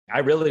I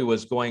really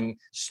was going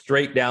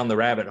straight down the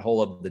rabbit hole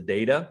of the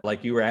data,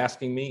 like you were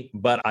asking me,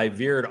 but I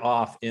veered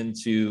off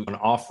into an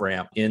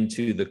off-ramp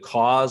into the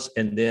cause,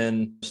 and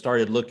then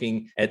started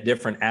looking at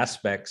different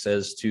aspects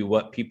as to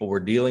what people were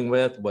dealing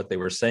with, what they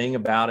were saying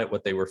about it,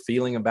 what they were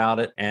feeling about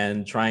it,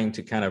 and trying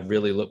to kind of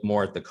really look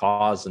more at the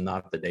cause and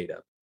not the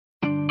data.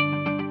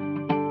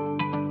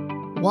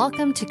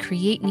 Welcome to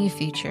Create New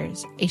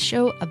Futures, a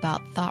show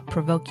about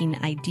thought-provoking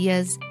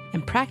ideas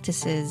and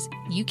practices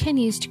you can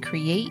use to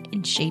create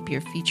and shape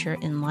your future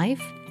in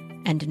life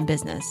and in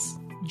business.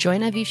 Join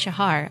Aviv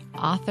Shahar,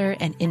 author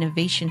and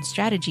innovation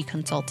strategy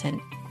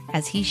consultant,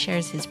 as he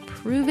shares his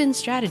proven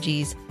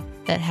strategies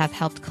that have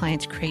helped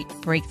clients create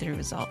breakthrough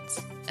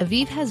results.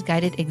 Aviv has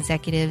guided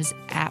executives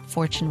at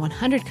Fortune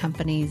 100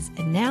 companies,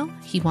 and now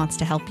he wants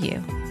to help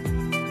you.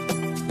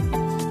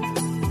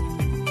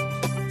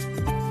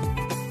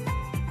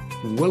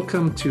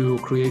 Welcome to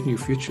Create New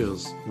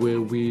Futures,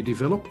 where we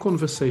develop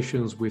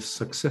conversations with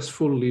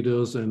successful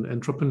leaders and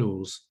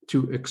entrepreneurs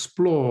to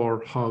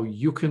explore how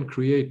you can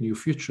create new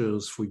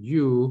futures for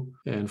you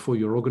and for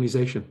your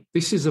organization.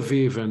 This is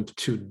Aviv, and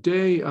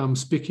today I'm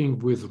speaking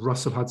with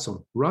Russell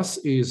Hudson. Russ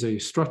is a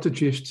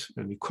strategist,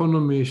 an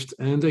economist,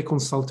 and a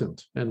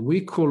consultant, and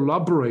we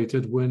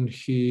collaborated when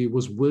he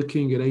was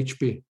working at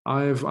HP.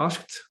 I've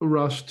asked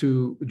Russ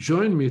to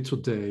join me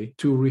today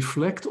to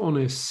reflect on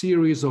a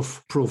series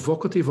of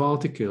provocative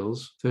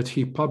articles that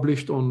he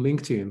published on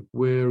LinkedIn,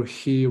 where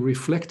he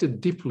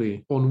reflected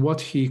deeply on what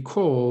he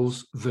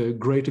calls the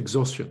Great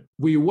Exhaustion.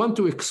 We want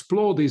to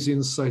explore these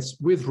insights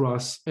with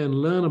Russ and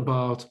learn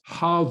about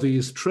how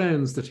these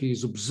trends that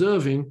he's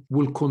observing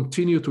will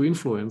continue to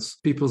influence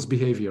people's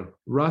behavior.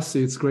 Russ,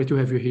 it's great to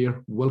have you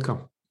here.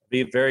 Welcome.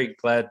 Be very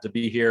glad to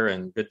be here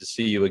and good to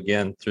see you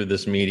again through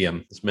this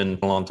medium. It's been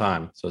a long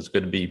time, so it's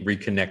good to be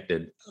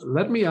reconnected.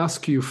 Let me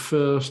ask you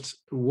first,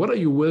 what are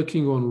you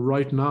working on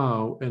right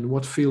now and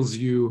what fills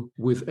you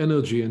with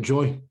energy and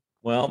joy?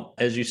 Well,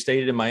 as you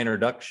stated in my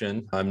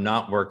introduction, I'm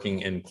not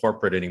working in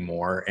corporate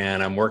anymore,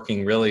 and I'm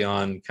working really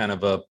on kind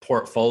of a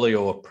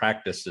portfolio of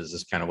practices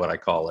is kind of what I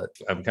call it.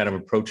 I'm kind of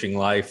approaching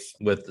life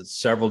with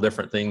several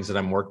different things that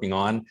I'm working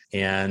on,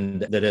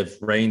 and that have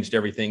ranged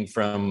everything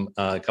from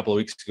a couple of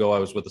weeks ago, I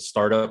was with a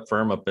startup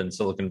firm up in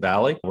Silicon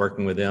Valley,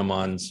 working with them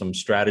on some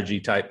strategy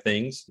type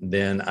things.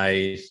 Then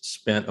I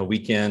spent a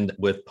weekend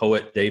with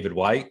poet David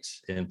Whyte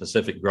in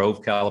Pacific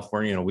Grove,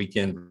 California, on a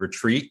weekend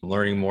retreat,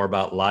 learning more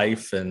about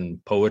life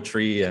and poetry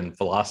and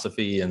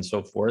philosophy and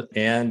so forth.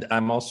 And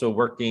I'm also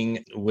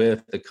working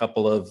with a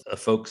couple of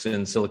folks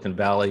in Silicon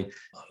Valley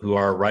who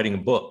are writing a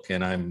book,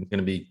 and I'm going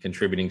to be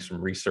contributing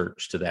some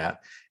research to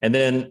that. And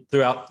then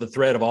throughout the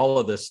thread of all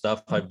of this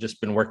stuff, I've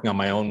just been working on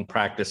my own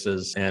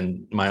practices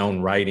and my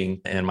own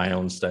writing and my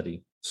own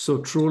study. So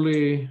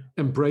truly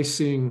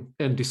embracing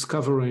and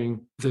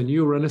discovering the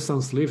new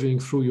Renaissance living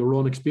through your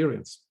own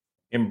experience.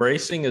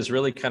 Embracing is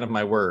really kind of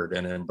my word,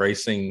 and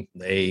embracing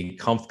a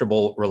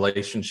comfortable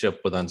relationship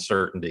with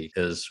uncertainty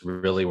is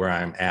really where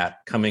I'm at,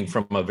 coming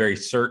from a very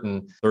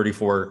certain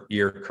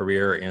 34-year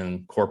career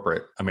in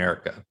corporate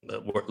America.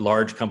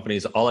 Large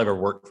companies, all I ever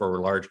worked for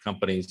were large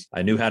companies.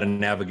 I knew how to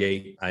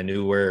navigate. I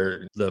knew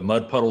where the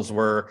mud puddles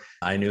were.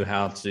 I knew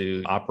how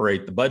to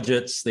operate the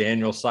budgets, the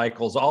annual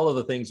cycles, all of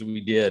the things that we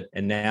did.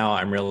 And now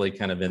I'm really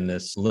kind of in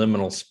this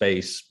liminal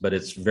space, but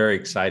it's very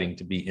exciting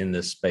to be in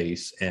this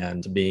space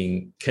and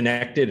being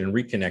connected and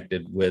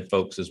reconnected with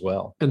folks as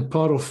well. And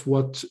part of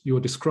what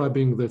you're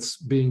describing that's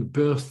being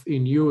birthed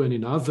in you and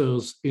in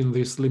others in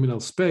this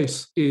liminal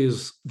space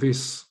is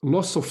this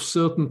loss of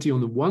certainty on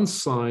the one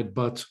side,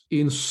 but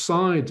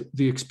inside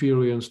the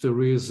experience,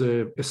 there is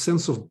a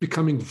sense of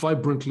becoming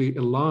vibrantly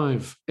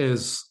alive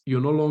as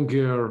you're no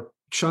longer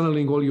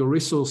channeling all your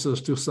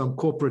resources to some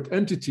corporate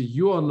entity.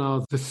 You are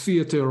now the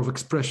theater of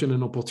expression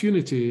and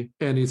opportunity,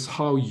 and it's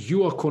how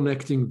you are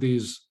connecting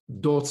these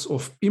dots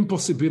of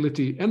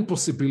impossibility and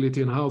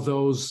possibility and how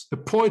the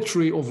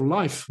poetry of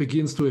life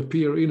begins to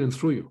appear in and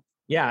through you.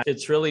 Yeah,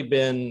 it's really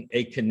been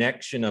a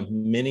connection of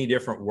many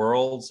different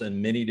worlds and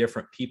many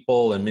different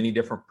people and many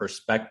different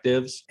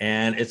perspectives.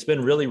 And it's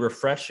been really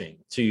refreshing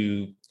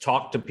to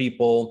talk to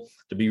people,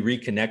 to be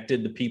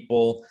reconnected to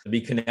people, to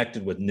be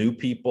connected with new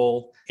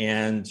people,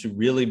 and to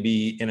really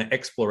be in an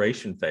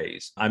exploration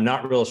phase. I'm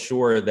not real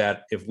sure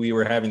that if we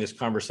were having this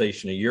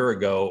conversation a year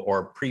ago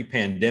or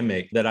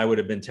pre-pandemic, that I would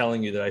have been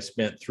telling you that I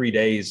spent 3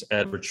 days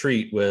at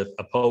retreat with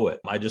a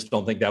poet. I just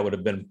don't think that would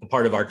have been a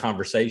part of our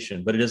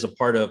conversation, but it is a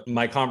part of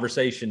my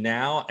conversation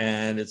now,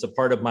 and it's a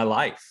part of my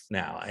life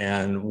now,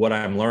 and what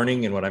I'm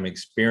learning and what I'm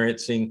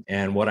experiencing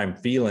and what I'm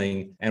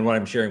feeling and what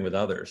I'm sharing with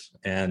others.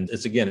 And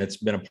it's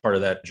been a of part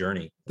of that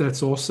journey.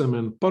 That's awesome.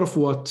 And part of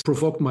what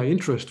provoked my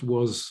interest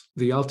was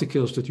the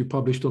articles that you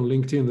published on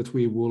LinkedIn that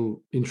we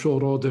will, in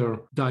short order,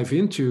 dive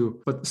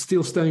into. But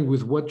still staying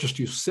with what just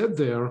you said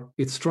there,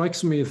 it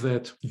strikes me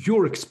that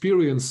you're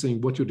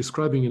experiencing what you're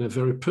describing in a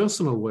very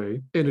personal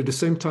way. And at the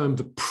same time,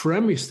 the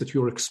premise that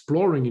you're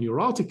exploring in your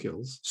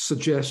articles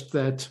suggests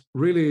that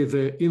really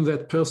in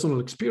that personal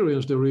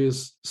experience, there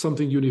is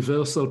something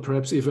universal,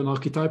 perhaps even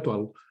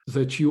archetypal,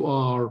 that you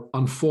are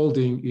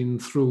unfolding in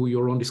through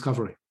your own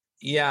discovery.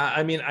 Yeah,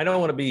 I mean, I don't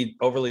want to be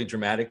overly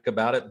dramatic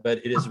about it,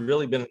 but it has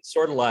really been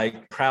sort of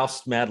like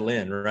Proust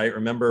Madeleine, right?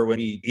 Remember when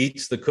he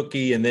eats the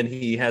cookie and then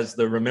he has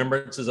the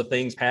remembrances of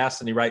things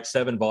past and he writes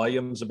 7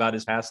 volumes about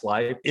his past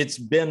life? It's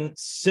been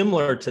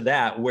similar to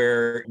that,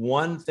 where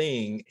one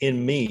thing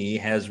in me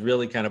has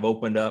really kind of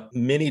opened up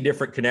many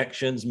different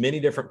connections,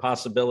 many different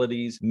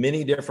possibilities,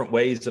 many different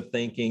ways of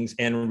thinking.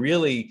 And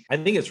really, I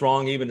think it's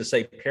wrong even to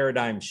say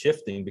paradigm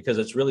shifting, because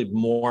it's really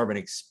more of an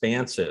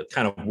expansive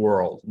kind of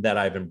world that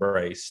I've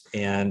embraced.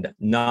 And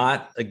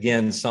not,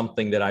 again,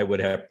 something that I would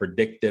have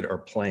predicted or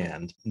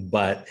planned,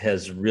 but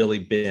has really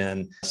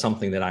been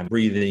something that I'm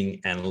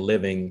breathing and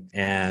living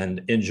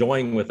and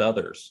enjoying with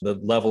others. The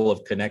level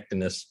of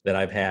connectedness that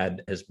I've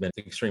had has been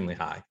extremely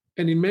high.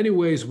 And in many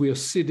ways, we are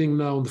sitting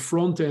now on the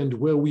front end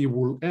where we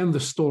will end the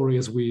story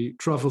as we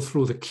travel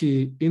through the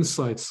key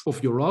insights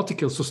of your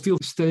article. So still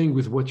staying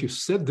with what you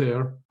said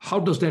there, how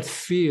does that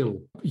feel?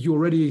 You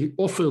already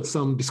offered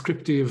some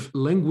descriptive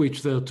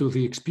language there to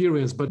the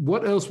experience, but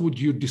what else would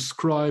you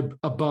describe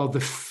about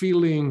the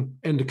feeling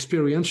and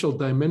experiential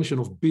dimension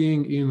of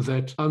being in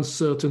that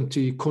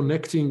uncertainty,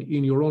 connecting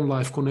in your own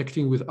life,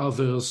 connecting with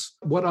others?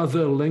 What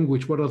other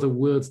language, what other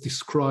words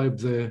describe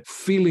the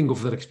feeling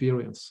of that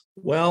experience?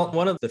 Well,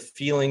 one of the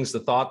feelings, the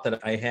thought that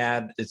I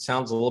had, it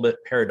sounds a little bit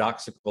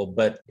paradoxical,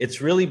 but it's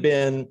really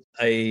been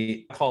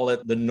I call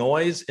it the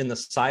noise in the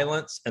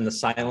silence and the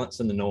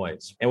silence in the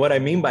noise. And what I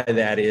mean by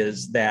that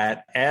is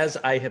that as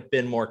I have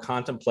been more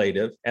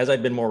contemplative, as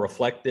I've been more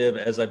reflective,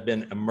 as I've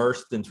been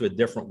immersed into a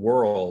different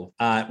world,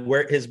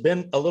 where it has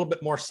been a little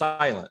bit more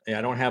silent. And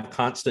I don't have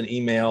constant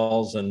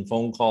emails and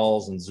phone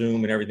calls and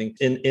Zoom and everything.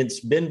 And it's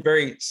been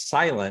very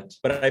silent,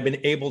 but I've been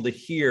able to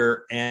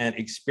hear and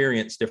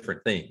experience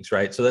different things,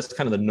 right? So that's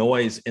kind of the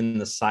noise in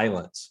the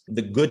silence,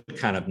 the good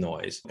kind of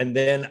noise. And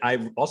then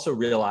I've also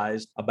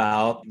realized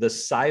about the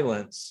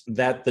silence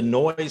that the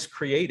noise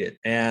created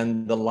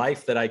and the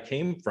life that I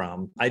came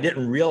from. I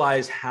didn't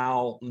realize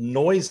how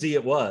noisy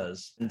it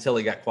was until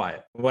it got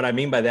quiet. What I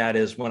mean by that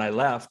is when I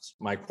left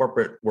my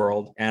corporate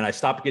world and I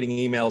stopped getting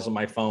emails on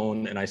my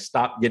phone and I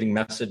stopped getting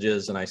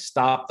messages and I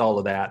stopped all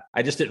of that,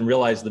 I just didn't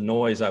realize the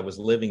noise I was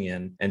living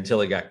in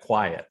until it got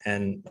quiet.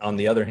 And on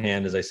the other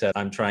hand, as I said,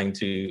 I'm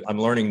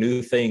learning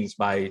new things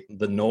by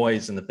the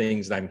noise and the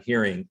things that I'm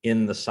hearing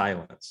in the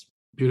silence.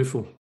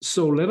 Beautiful.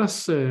 So let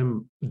us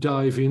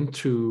dive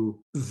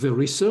into the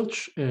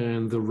research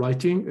and the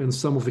writing and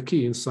some of the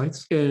key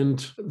insights.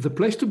 And the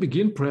place to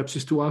begin perhaps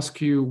is to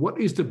ask you,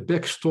 what is the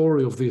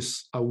backstory of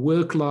this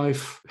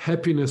work-life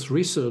happiness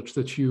research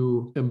that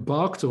you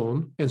embarked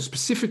on, and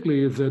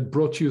specifically that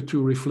brought you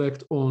to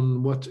reflect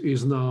on what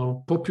is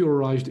now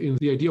popularized in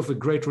the idea of the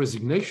Great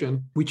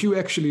Resignation, which you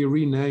actually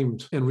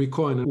renamed and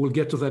recoined, and we'll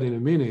get to that in a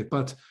minute.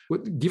 But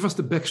give us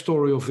the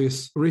backstory of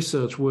this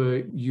research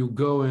where you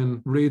go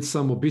and read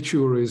some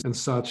obituaries and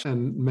such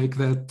and make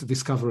that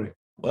discovery.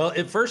 Well,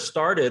 it first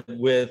started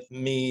with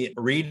me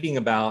reading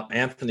about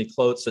Anthony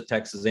Klotz at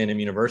Texas A&M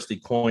University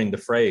coined the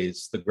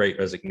phrase, the Great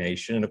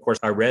Resignation. And of course,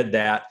 I read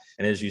that.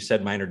 And as you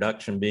said, my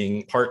introduction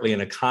being partly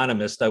an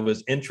economist, I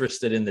was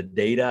interested in the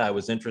data. I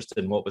was interested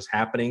in what was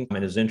happening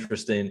and was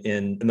interested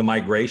in the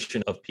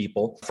migration of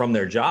people from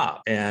their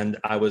job. And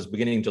I was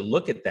beginning to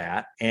look at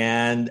that.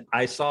 And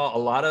I saw a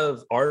lot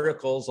of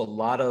articles, a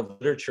lot of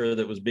literature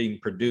that was being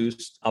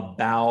produced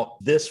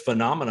about this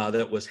phenomena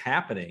that was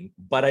happening.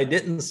 But I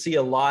didn't see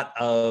a lot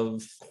of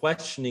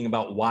questioning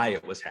about why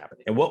it was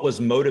happening and what was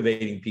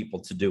motivating people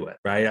to do it,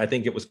 right? I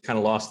think it was kind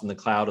of lost in the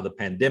cloud of the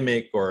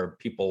pandemic, or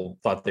people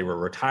thought they were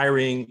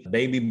retiring,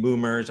 baby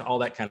boomers, all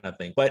that kind of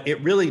thing. But it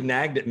really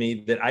nagged at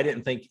me that I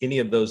didn't think any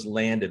of those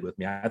landed with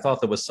me. I thought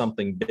there was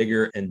something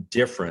bigger and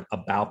different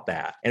about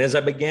that. And as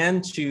I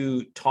began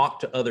to talk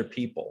to other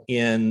people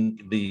in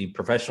the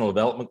professional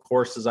development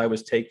courses I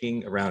was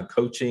taking around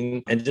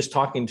coaching and just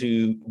talking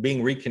to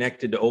being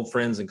reconnected to old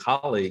friends and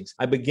colleagues,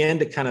 I began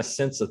to kind of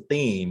sense a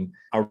theme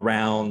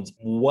around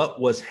what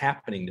was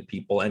happening to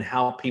people and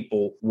how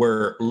people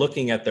were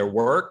looking at their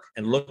work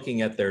and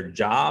looking at their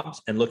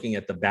jobs and looking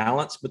at the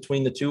balance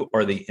between the two,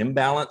 or the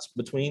imbalance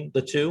between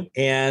the two,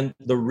 and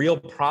the real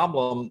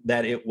problem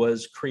that it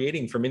was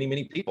creating for many,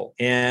 many people.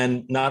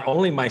 And not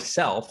only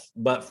myself,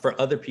 but for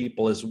other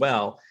people as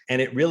well.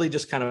 And it really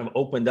just kind of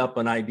opened up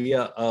an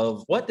idea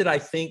of what did I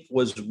think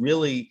was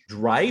really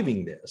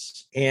driving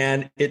this?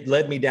 And it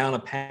led me down a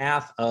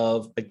path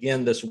of,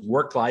 again, this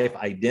work-life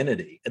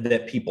identity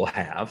that people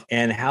have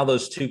and how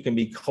those two can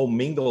be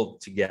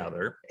commingled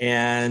together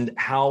and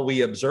how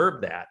we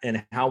observe that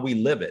and how we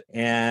live it.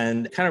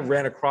 And kind of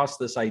ran across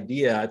this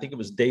idea. I think it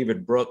was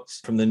David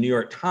Brooks from the New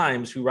York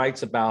Times who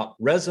writes about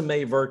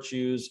resume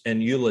virtues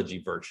and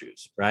eulogy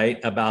virtues, right?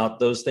 About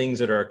those things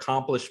that are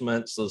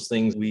accomplishments, those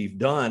things we've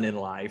done in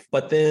life.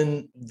 But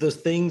then the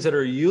things that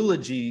are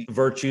eulogy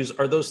virtues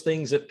are those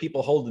things that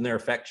people hold in their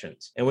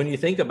affections. And when you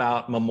think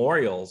about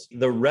memorials,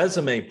 the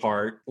resume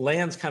part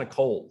lands kind of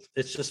cold.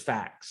 It's just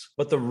facts.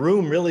 But the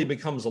room really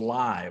becomes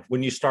alive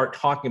when you start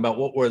talking about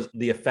what was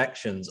the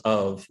affections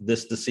of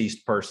this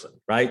deceased person,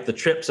 right? The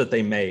trips that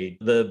they made,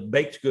 the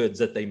baked goods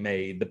that they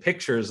made, the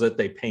pictures that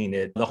they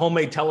painted, the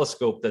homemade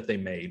telescope that they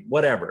made,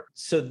 whatever.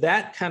 So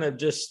that kind of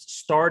just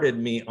started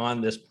me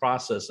on this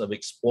process of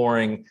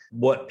exploring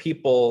what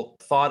people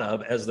thought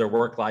of as their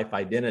work-life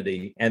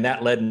identity. And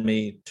that led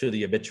me to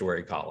the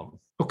obituary column.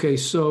 Okay,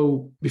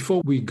 so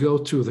before we go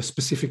to the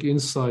specific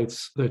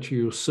insights that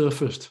you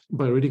surfaced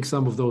by reading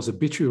some of those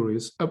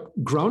obituaries,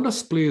 ground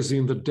us please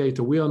in the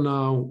data.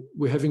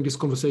 We're having this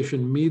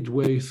conversation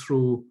midway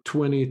through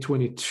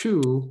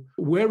 2022.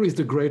 Where is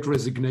the Great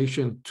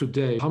Resignation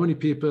today? How many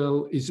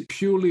people? Is it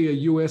purely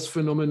a US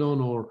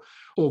phenomenon or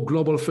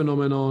global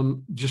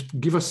phenomenon? Just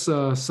give us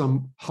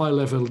some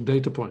high-level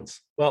data points.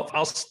 Well,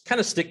 I'll kind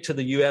of stick to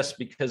the US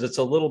because it's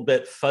a little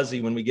bit fuzzy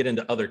when we get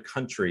into other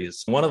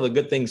countries. One of the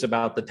good things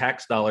about the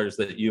tax dollars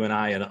that you and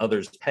I and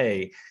others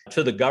pay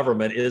to the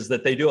government is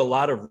that they do a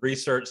lot of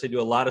research, they do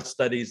a lot of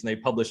studies, and they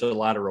publish a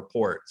lot of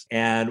reports.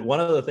 And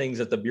one of the things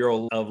that the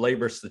Bureau of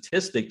Labor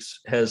Statistics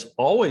has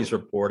always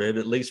reported,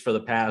 at least for the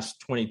past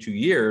 22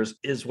 years,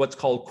 is what's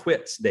called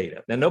quits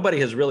data. Now,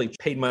 nobody has really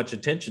paid much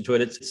attention to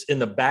it. It's in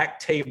the back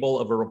table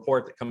of a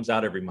report that comes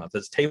out every month.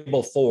 It's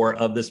table 4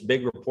 of this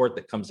big report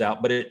that comes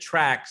out, but it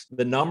tracks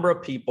the number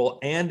of people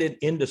and in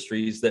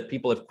industries that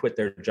people have quit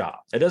their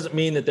jobs. It doesn't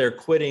mean that they're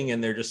quitting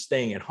and they're just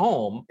staying at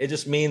home. It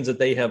just means that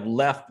they have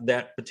left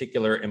that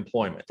particular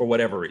employment for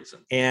whatever reason.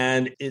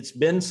 And it's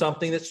been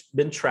something that's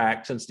been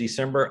tracked since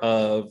December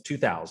of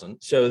 2000.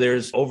 So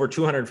there's over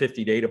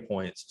 250 data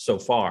points so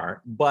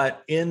far.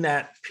 But in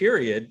that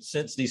period,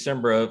 since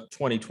December of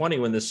 2020,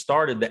 when this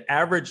started, the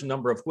average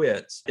number of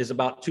quits is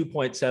about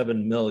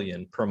 2.7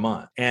 million per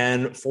month.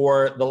 And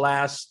for the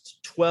last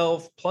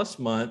 12 plus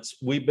months,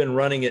 we've been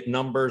running at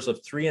numbers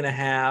of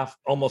 3.5,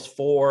 almost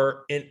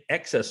 4, in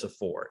excess of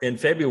 4. In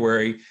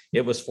February,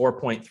 it was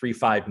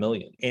 4.35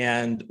 million.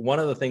 And one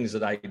of the things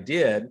that I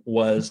did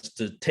was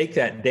to take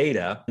that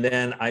data, and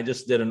then I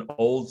just did an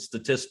old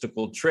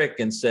statistical trick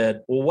and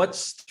said, well,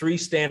 what's 3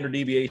 standard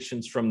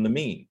deviations from the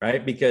mean,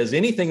 right? Because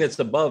anything that's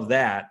above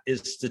that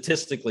is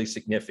statistically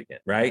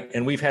significant, right?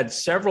 And we've had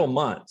several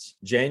months,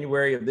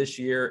 January of this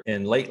year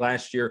and late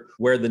last year,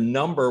 where the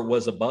number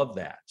was above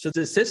that. So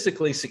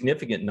statistically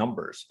significant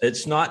numbers.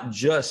 It's not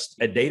just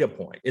a data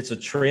point. It's a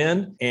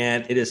trend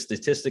and it is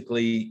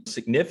statistically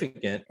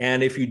significant.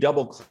 And if you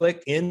double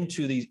click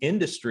into these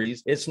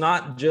industries, it's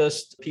not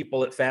just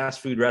people at fast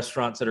food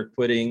restaurants that are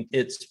quitting.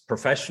 It's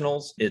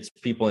professionals. It's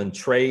people in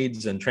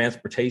trades and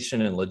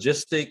transportation and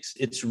logistics.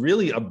 It's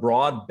really a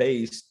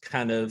broad-based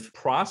kind of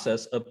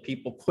process of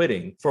people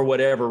quitting for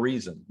whatever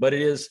reason. But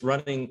it is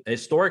running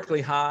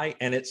historically high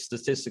and it's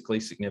statistically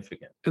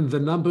significant. And the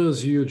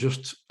numbers you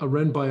just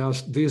ran by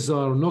us, these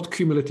are not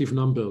cumulative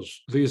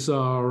numbers. These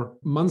are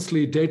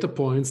monthly data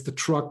points that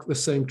track the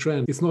same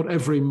trend. It's not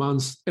every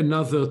month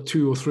another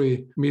 2 or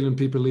 3 million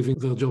people leaving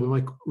their job. Am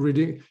I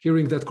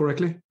hearing that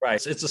correctly?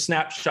 Right. It's a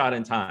snapshot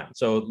in time.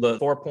 So the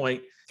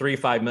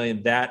 4.35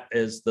 million, that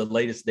is the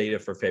latest data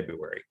for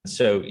February.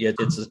 So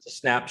it's a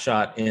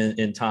snapshot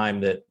in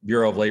time that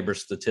Bureau of Labor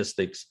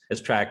Statistics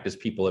has tracked as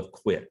people have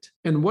quit.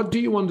 And what do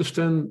you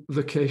understand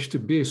the case to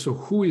be? So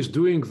who is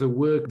doing the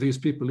work these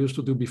people used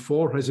to do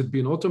before? Has it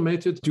been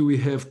automated? Do we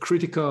have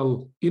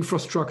critical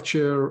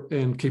infrastructure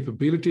and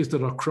capabilities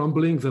that are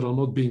crumbling, that are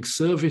not being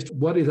serviced?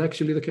 What is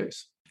actually the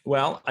case?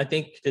 Well, I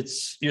think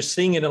you're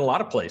seeing it in a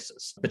lot of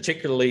places,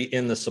 particularly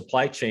in the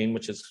supply chain,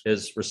 which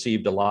has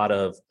received a lot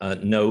of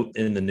note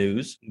in the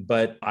news.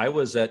 But I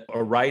was at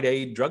a Rite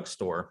Aid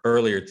drugstore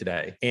earlier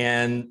today,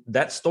 and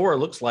that store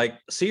looks like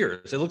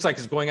Sears. It looks like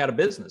it's going out of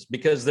business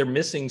because they're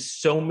missing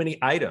so many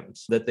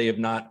items that they have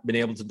not been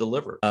able to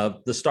deliver.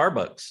 The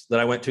Starbucks that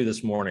I went to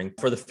this morning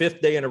for the 5th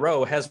day in a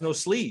row has no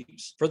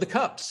sleeves for the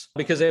cups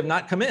because they have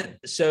not come in.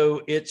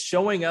 So it's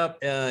showing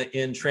up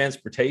in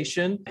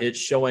transportation. It's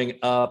showing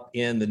up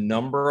in the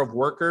number of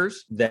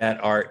workers that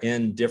are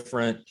in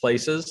different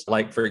places.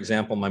 Like, for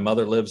example, my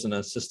mother lives in an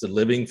assisted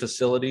living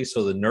facility.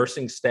 So the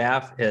nursing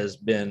staff has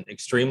been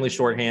extremely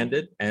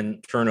shorthanded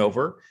and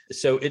turnover.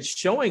 So it's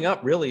showing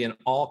up really in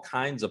all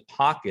kinds of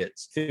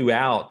pockets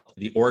throughout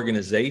the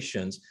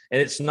organizations.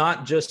 And it's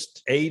not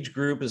just age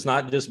group. It's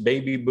not just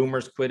baby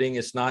boomers quitting.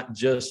 It's not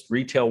just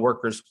retail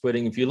workers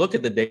quitting. If you look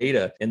at the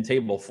data in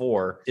table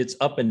 4, it's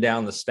up and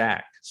down the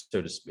stack,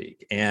 so to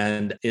speak.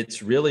 And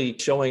it's really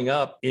showing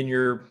up in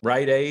your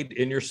Rite Aid,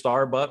 in your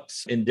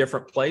Starbucks, in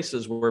different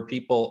places where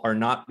people are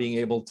not being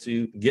able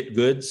to get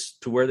goods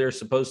to where they're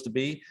supposed to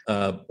be,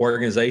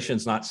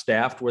 organizations not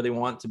staffed where they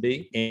want to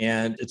be.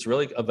 And it's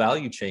really a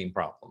value chain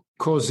problem.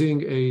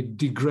 Causing a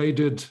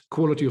degraded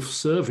quality of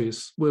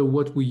service where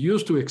what we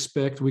used to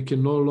expect, we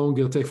can no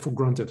longer take for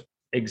granted.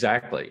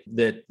 Exactly.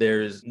 That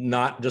there's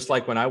not, just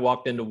like when I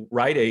walked into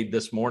Rite Aid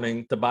this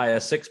morning to buy a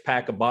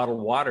 6-pack of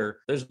bottled water,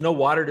 there's no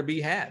water to be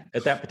had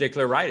at that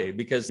particular Rite Aid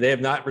because they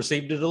have not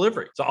received a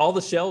delivery. So all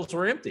the shelves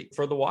were empty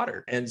for the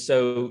water. And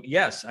so,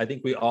 yes, I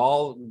think we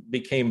all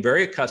became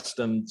very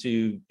accustomed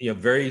to,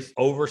 very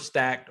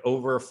overstacked,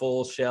 over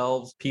full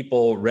shelves,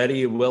 people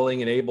ready,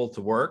 willing, and able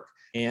to work.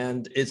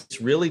 And it's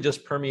really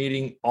just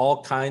permeating all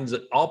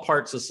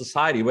parts of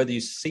society, whether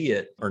you see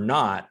it or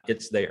not,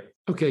 it's there.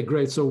 Okay,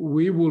 great. So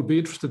we will be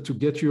interested to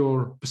get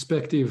your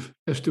perspective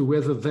as to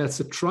whether that's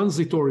a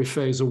transitory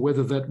phase or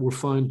whether that will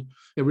find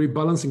a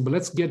rebalancing. But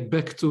let's get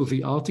back to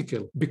the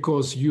article,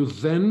 because you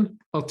then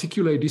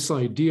articulate this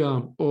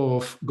idea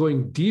of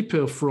going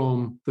deeper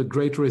from the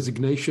Great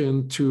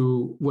Resignation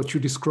to what you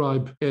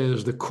describe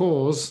as the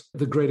cause,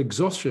 the Great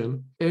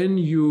Exhaustion. And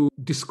you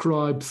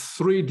describe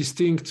 3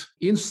 distinct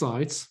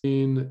insights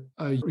in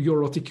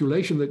your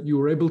articulation that you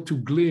were able to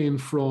glean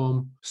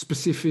from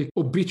specific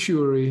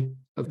obituary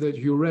that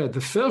you read.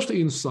 The first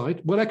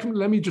insight,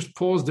 let me just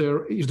pause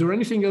there. Is there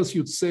anything else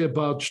you'd say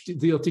about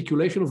the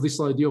articulation of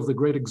this idea of the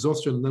Great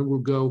Exhaustion? And then we'll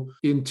go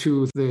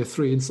into the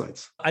 3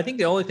 insights. I think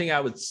the only thing I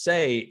would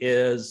say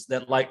is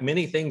that, like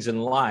many things in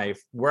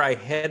life, where I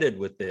headed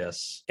with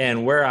this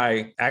and where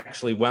I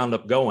actually wound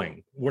up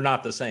going were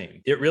not the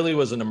same. It really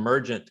was an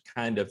emergent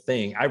kind of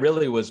thing. I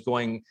really was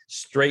going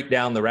straight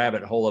down the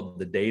rabbit hole of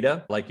the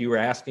data, like you were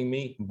asking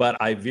me, but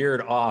I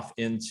veered off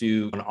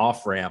into an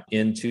off-ramp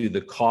into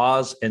the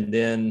cause, and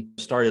then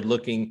started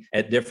looking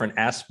at different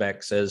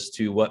aspects as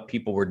to what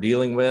people were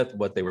dealing with,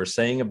 what they were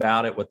saying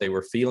about it, what they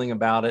were feeling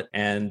about it,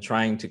 and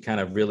trying to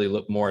kind of really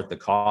look more at the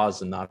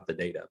cause and not the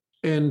data.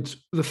 And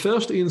the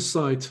first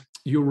insight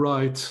you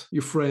write,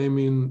 you frame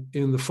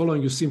in the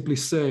following, you simply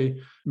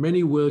say,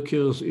 many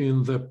workers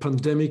in the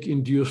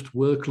pandemic-induced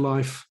work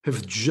life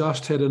have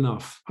just had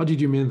enough. How did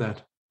you mean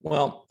that?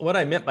 Well, what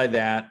I meant by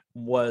that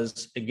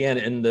was, again,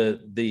 in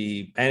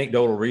the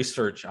anecdotal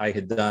research I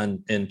had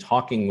done in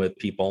talking with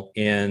people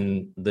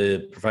in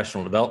the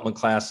professional development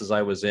classes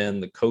I was in,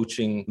 the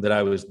coaching that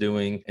I was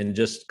doing, and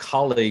just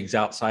colleagues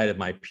outside of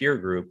my peer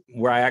group,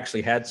 where I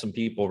actually had some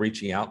people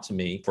reaching out to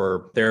me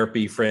for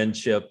therapy,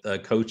 friendship,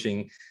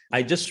 coaching.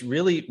 I just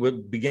really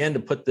began to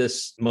put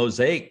this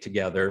mosaic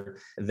together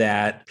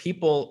that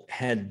people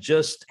had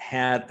just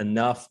had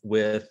enough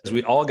with, as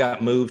we all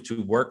got moved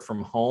to work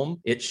from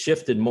home, it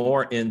shifted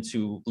more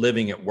into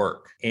living at work.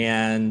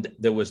 And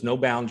there was no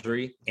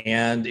boundary.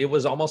 And it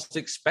was almost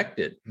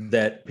expected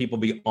that people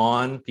be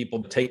on,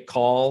 people take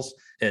calls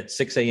at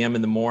 6 a.m.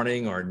 in the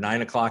morning or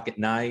 9 o'clock at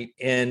night.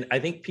 And I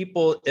think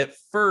people at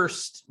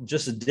first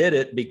just did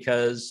it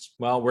because,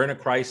 well, we're in a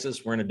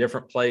crisis, we're in a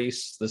different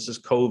place, this is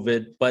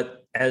COVID.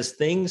 But as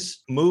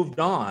things moved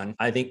on,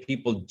 I think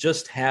people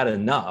just had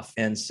enough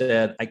and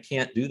said, I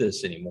can't do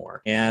this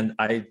anymore. And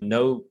I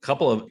know a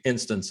couple of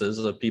instances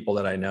of people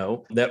that I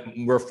know that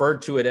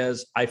referred to it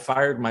as, I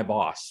fired my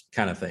boss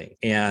kind of thing,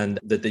 and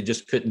that they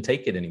just couldn't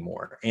take it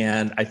anymore.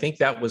 And I think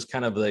that was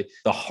kind of the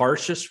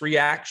harshest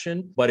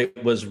reaction, but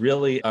it was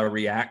really a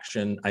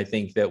reaction, I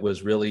think, that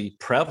was really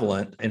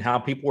prevalent in how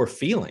people were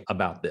feeling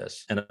about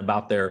this and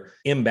about their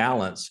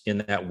imbalance in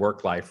that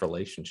work-life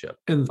relationship.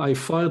 And I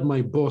fired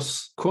my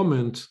boss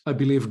comment, I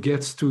believe,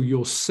 gets to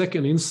your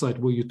second insight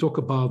where you talk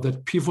about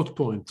that pivot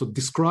point. So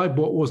describe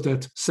what was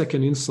that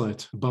second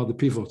insight about the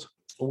pivot.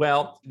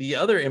 Well, the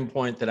other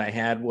endpoint that I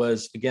had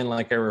was, again,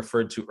 like I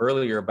referred to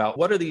earlier, about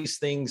what are these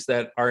things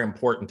that are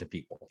important to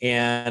people?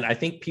 And I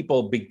think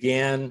people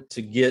began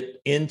to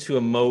get into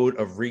a mode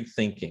of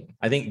rethinking.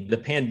 I think the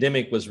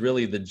pandemic was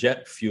really the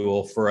jet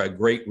fuel for a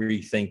great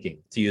rethinking,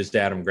 to use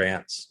Adam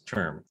Grant's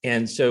term.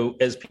 And so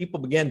as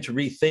people began to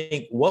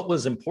rethink what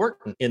was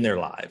important in their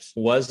lives,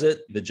 was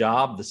it the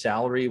job, the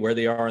salary, where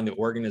they are in the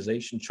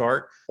organization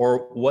chart,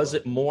 or was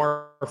it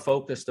more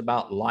focused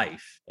about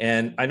life?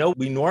 And I know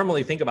we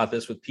normally think about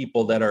this with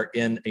people that are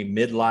in a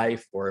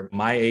midlife or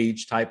my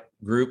age type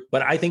group,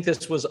 but I think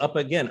this was up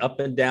and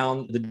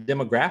down the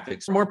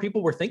demographics. More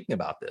people were thinking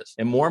about this,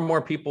 and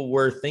more people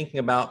were thinking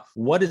about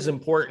what is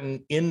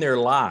important in their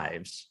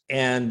lives,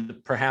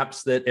 and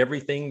perhaps that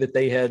everything that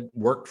they had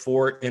worked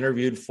for,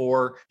 interviewed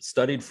for,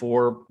 studied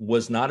for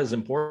was not as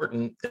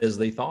important as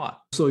they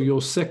thought. So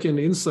your second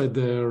insight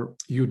there,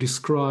 you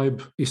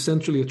describe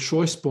essentially a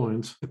choice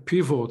point, a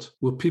pivot,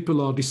 where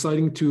people are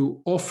deciding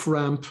to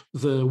off-ramp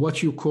the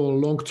what you call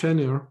long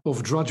tenure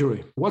of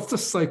drudgery. What's the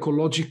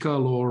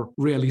psychological or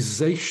realization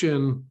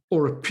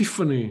or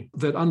epiphany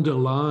that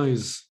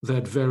underlies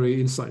that very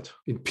insight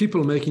in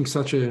people making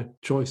such a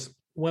choice?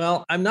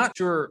 Well, I'm not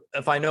sure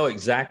if I know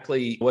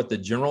exactly what the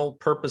general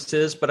purpose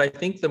is, but I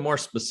think the more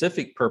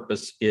specific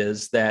purpose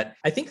is that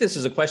I think this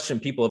is a question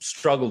people have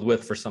struggled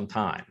with for some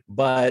time,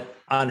 but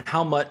on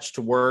how much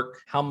to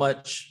work, how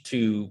much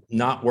to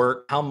not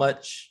work, how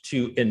much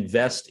to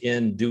invest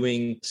in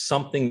doing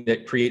something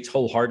that creates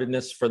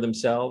wholeheartedness for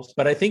themselves.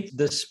 But I think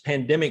this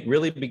pandemic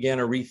really began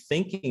a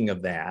rethinking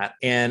of that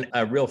and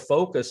a real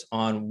focus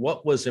on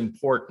what was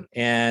important.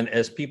 And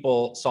as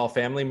people saw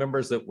family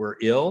members that were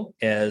ill,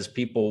 as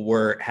people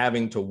were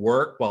having to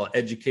work while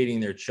educating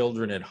their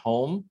children at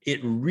home, it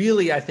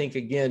really, I think,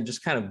 again,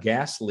 just kind of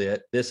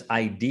gaslit this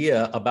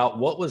idea about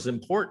what was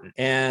important.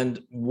 And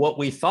what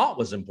we thought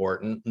was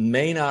important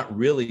may not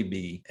really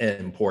be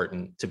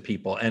important to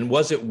people. And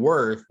was it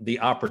worth the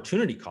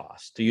opportunity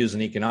cost, to use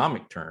an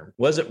economic term?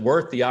 Was it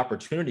worth the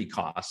opportunity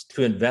cost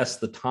to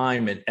invest the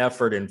time and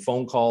effort in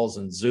phone calls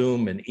and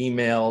Zoom and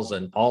emails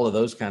and all of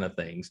those kind of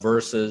things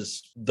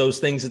versus those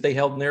things that they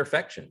held in their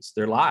affections,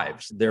 their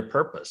lives, their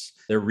purpose,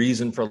 their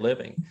reason for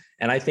living?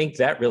 And I think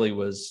that really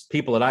was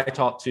people that I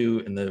talked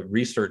to in the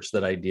research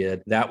that I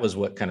did, that was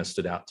what kind of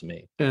stood out to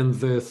me. And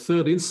the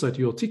third insight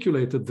you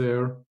articulated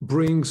there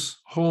brings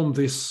home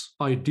this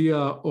idea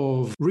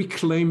of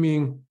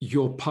reclaiming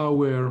your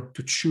power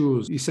to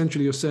choose.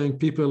 Essentially, you're saying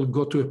people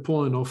got to a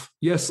point of,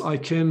 yes, I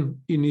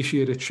can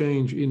initiate a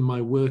change in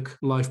my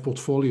work-life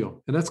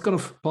portfolio. And that's kind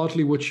of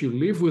partly what you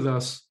leave with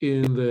us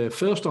in the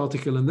first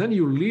article. And then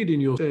you lead in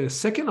your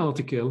second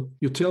article,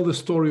 you tell the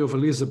story of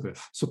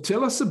Elizabeth. So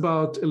tell us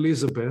about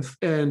Elizabeth,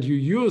 and you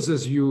use,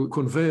 as you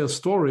convey a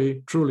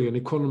story, truly an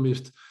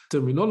economist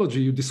terminology,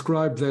 you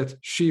describe that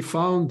she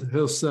found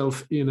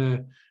herself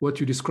in what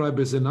you describe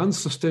as an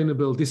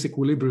unsustainable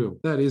disequilibrium.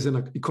 That is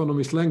an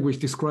economist language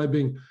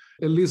describing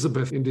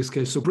Elizabeth in this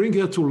case. So bring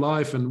her to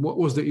life, and what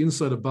was the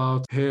insight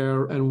about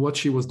her and what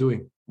she was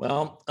doing?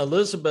 Well,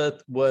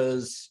 Elizabeth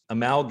was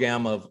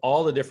amalgam of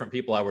all the different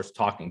people I was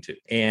talking to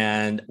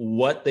and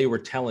what they were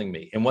telling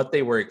me and what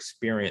they were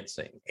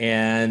experiencing.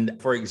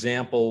 And for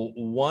example,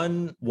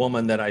 one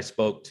woman that I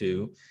spoke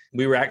to,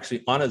 we were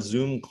actually on a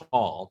Zoom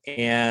call,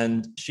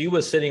 and she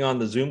was sitting on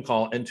the Zoom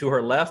call, and to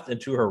her left and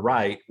to her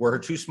right were her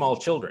two small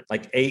children,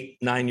 like 8,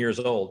 9 years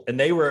old. And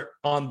they were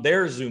on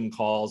their Zoom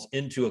calls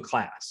into a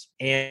class.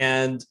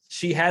 And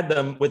she had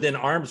them within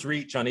arm's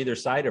reach on either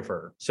side of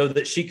her so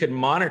that she could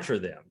monitor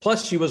them.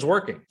 Plus, she was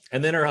working.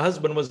 And then her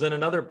husband was in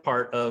another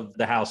part of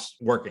the house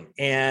working.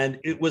 And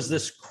it was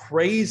this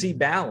crazy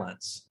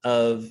balance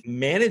of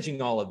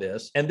managing all of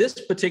this. And this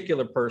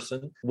particular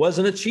person was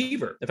an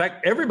achiever. In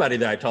fact, everybody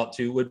that I talked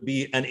to would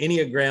be an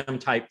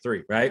Enneagram type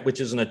 3, right? Which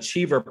is an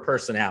achiever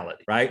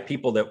personality, right?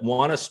 People that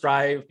want to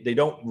strive. They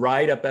don't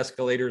ride up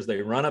escalators.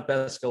 They run up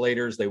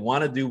escalators. They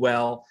want to do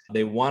well.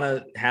 They want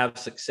to have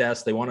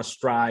success. They want to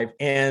strive.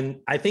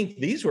 And I think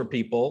these were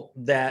people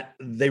that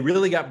they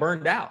really got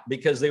burned out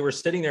because they were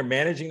sitting there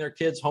managing their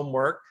kids'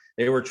 homework.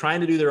 They were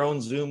trying to do their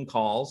own Zoom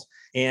calls.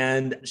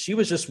 And she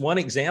was just one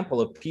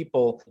example of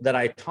people that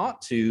I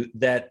talked to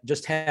that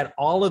just had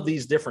all of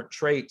these different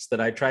traits that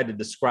I tried to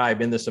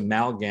describe in this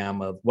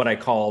amalgam of what I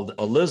called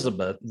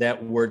Elizabeth,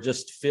 that were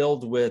just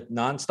filled with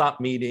nonstop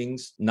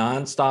meetings,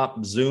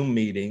 nonstop Zoom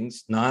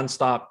meetings,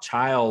 nonstop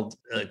child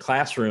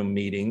classroom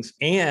meetings,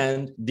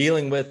 and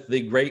dealing with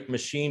the great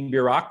machine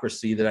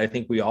bureaucracy that I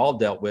think we all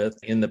dealt with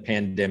in the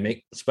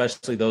pandemic,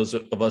 especially those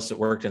of us that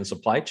worked in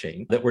supply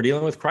chain, that were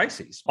dealing with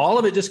crises. All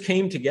of it just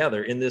came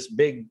together in this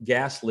big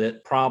gaslit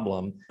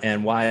problem,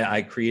 and why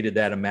I created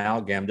that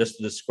amalgam just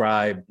to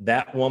describe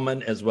that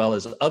woman as well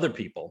as other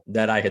people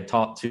that I had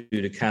talked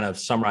to kind of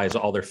summarize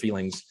all their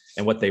feelings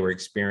and what they were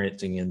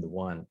experiencing into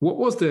one. What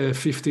was the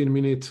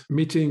 15-minute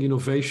meeting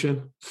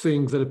innovation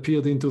thing that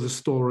appeared into the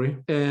story?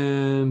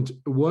 And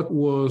what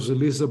was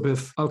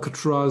Elizabeth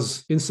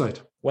Alcatraz's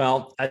insight?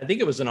 Well, I think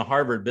it was in a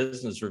Harvard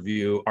Business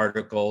Review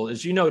article.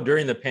 As you know,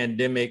 during the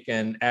pandemic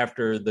and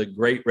after the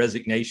Great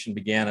Resignation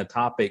began a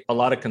topic, a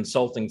lot of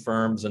consulting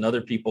firms and other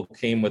people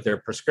came with their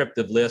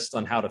prescriptive list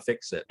on how to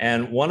fix it.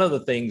 And one of the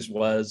things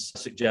was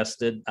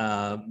suggested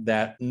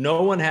that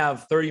no one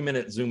have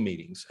 30-minute Zoom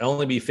meetings,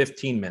 only be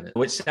 15 minutes,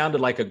 which sounded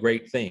like a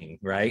great thing,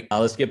 right?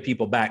 Let's give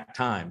people back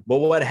time. But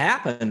what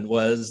happened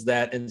was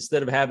that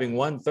instead of having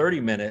one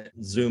 30-minute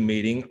Zoom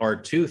meeting or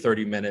two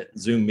 30-minute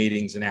Zoom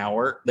meetings an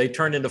hour, they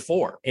turned into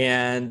 4.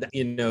 And,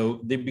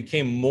 they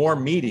became more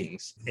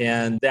meetings.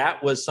 And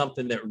that was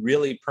something that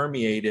really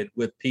permeated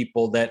with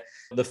people, that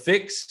the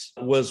fix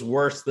was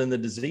worse than the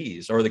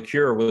disease, or the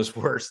cure was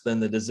worse than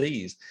the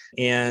disease.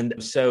 And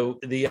so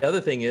the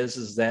other thing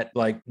is that,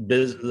 like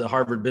the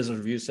Harvard Business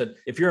Review said,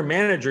 if you're a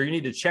manager, you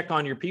need to check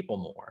on your people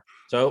more.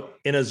 So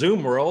in a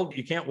Zoom world,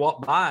 you can't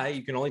walk by,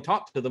 you can only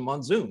talk to them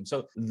on Zoom.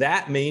 So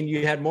that means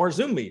you had more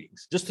Zoom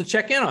meetings just to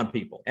check in on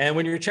people. And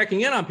when you're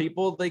checking in on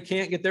people, they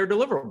can't get their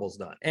deliverables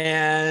done.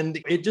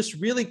 And it just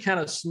really kind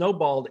of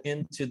snowballed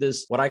into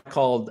this, what I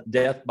called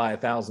death by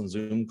 1,000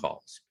 Zoom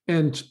calls.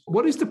 And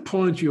what is the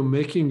point you're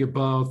making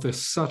about the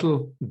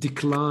subtle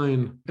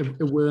decline of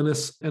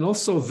awareness? And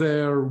also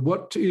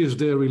what is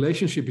the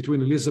relationship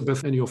between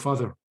Elizabeth and your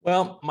father?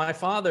 Well, my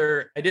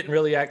father, I didn't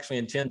really actually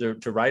intend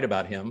to write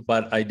about him,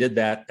 but I did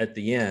that at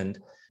the end.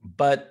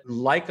 But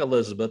like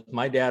Elizabeth,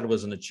 my dad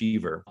was an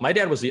achiever. My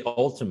dad was the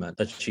ultimate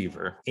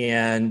achiever.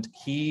 And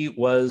he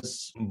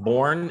was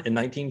born in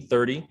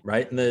 1930,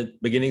 right in the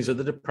beginnings of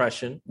the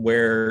Depression,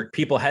 where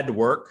people had to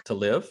work to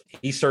live.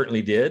 He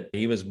certainly did.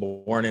 He was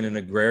born in an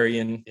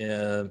agrarian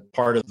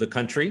part of the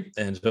country.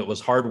 And so it was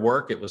hard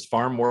work. It was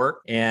farm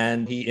work.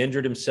 And he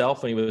injured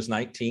himself when he was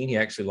 19. He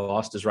actually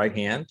lost his right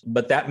hand,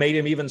 but that made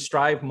him even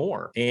strive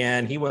more.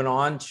 And he went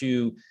on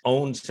to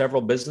own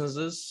several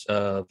businesses,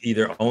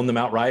 either own them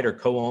outright or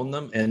co-own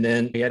them. And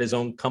then he had his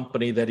own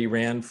company that he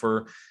ran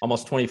for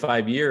almost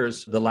 25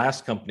 years, the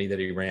last company that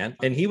he ran.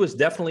 And he was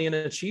definitely an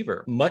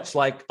achiever, much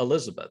like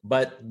Elizabeth.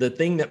 But the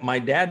thing that my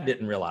dad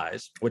didn't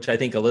realize, which I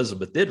think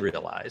Elizabeth did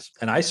realize,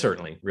 and I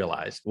certainly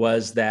realized,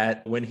 was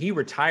that when he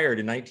retired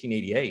in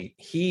 1988,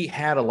 he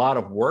had a lot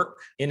of work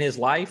in his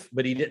life,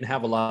 but he didn't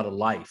have a lot of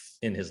life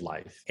in his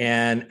life.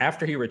 And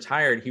after he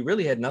retired, he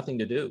really had nothing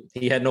to do.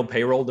 He had no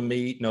payroll to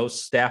meet, no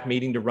staff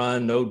meeting to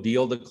run, no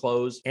deal to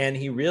close. And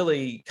he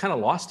really kind of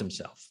lost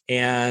himself.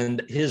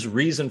 And his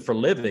reason for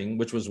living,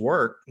 which was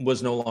work,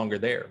 was no longer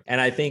there.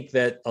 And I think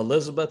that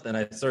Elizabeth, and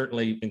I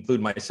certainly include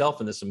myself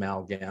in this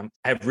amalgam,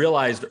 have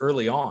realized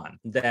early on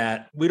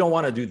that we don't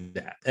want to do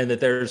that. And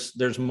that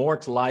there's more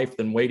to life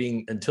than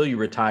waiting until you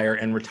retire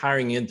and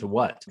retiring into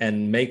what?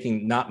 And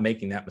not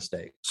making that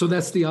mistake. So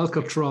that's the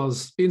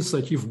Alcatraz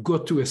insight. You've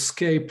got to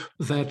escape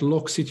that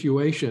lock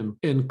situation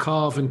and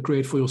carve and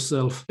create for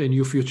yourself a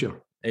new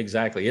future.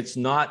 Exactly. It's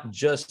not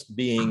just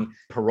being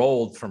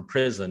paroled from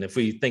prison. If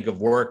we think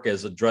of work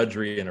as a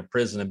drudgery in a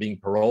prison and being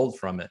paroled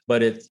from it,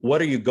 but it's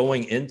what are you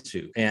going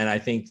into? And I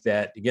think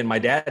that, again, my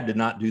dad did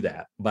not do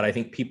that, but I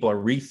think people are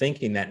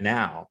rethinking that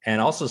now and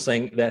also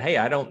saying that, hey,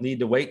 I don't need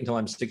to wait until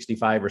I'm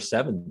 65 or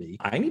 70.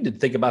 I need to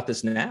think about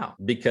this now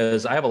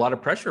because I have a lot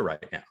of pressure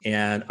right now.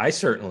 And I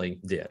certainly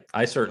did.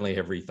 I certainly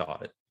have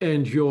rethought it.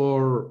 And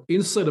your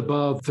insight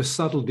about the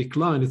subtle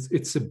decline,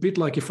 it's a bit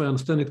like, if I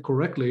understand it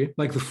correctly,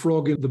 like the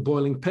frog in the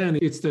boiling pan.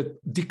 It's that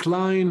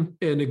decline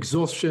and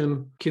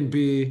exhaustion can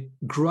be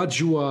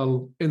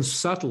gradual and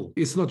subtle.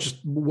 It's not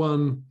just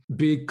one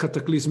big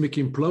cataclysmic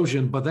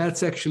implosion, but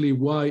that's actually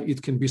why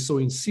it can be so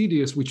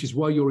insidious, which is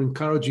why you're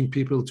encouraging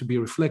people to be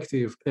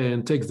reflective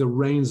and take the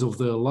reins of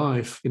their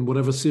life in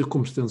whatever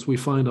circumstance we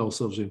find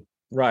ourselves in.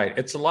 Right.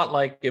 It's a lot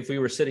like if we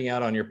were sitting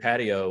out on your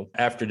patio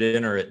after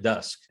dinner at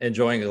dusk,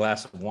 enjoying a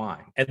glass of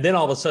wine. And then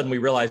all of a sudden we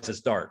realize it's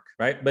dark,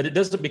 right? But it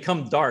doesn't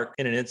become dark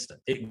in an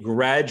instant. It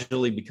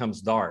gradually becomes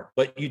dark.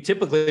 But you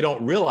typically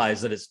don't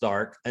realize that it's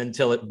dark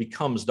until it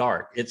becomes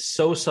dark. It's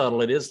so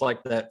subtle. It is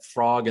like that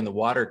frog in the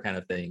water kind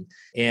of thing.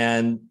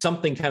 And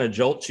something kind of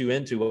jolts you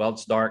into, well,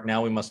 it's dark.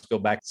 Now we must go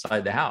back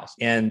inside the house.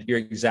 And you're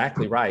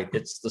exactly right.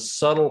 It's the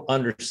subtle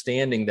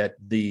understanding that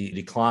the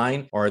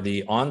decline or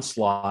the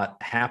onslaught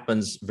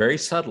happens very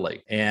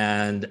subtly,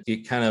 and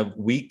it kind of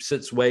weeps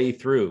its way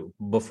through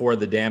before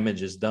the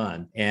damage is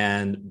done.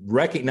 And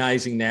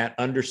recognizing that,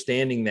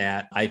 understanding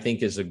that, I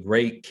think is a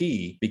great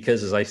key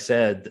because, as I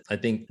said, I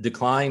think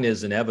decline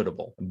is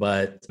inevitable,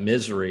 but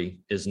misery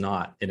is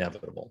not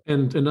inevitable.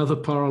 And another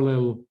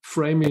parallel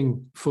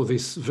framing for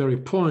this very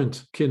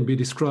point can be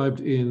described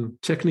in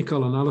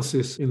technical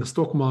analysis in the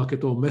stock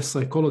market or mass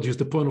psychology as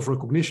the point of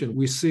recognition.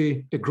 We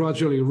see a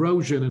gradual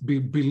erosion and we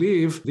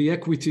believe the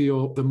equity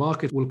or the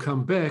market will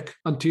come back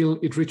until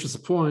it reaches a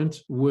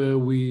point where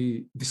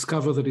we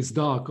discover that it's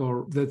dark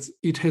or that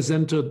it has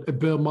entered a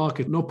bear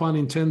market. No pun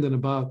intended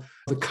about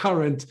the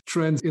current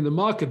trends in the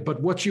market.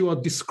 But what you are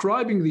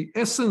describing, the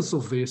essence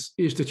of this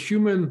is that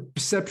human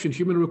perception,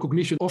 human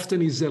recognition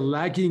often is a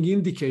lagging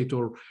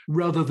indicator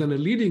rather than a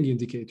leading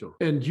indicator.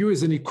 And you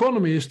as an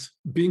economist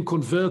being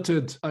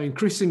converted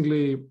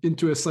increasingly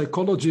into a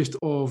psychologist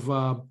of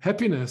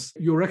happiness,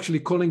 you're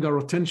actually calling our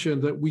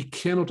attention that we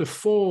cannot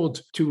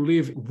afford to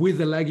live with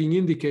a lagging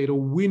indicator.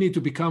 We need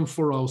to become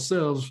for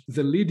ourselves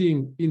the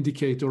leading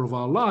indicator of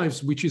our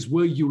lives, which is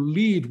where you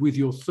lead with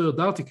your third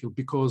article,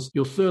 because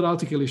your third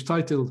article is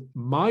titled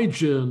My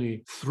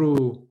Journey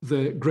Through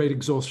the Great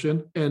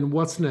Exhaustion and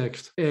What's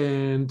Next,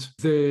 and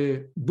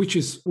which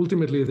is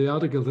ultimately the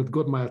article that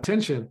got my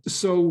attention.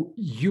 So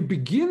you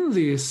begin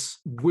this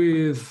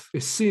with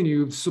a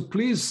scene. So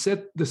please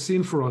set the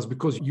scene for us,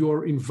 because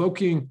you're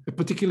invoking a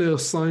particular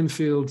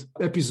Seinfeld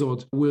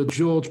episode where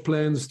George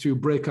plans to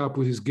break up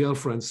with his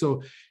girlfriend.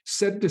 So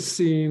set the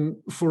scene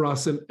for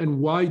us, and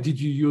why did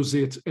you use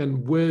it,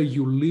 and where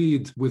you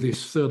lead with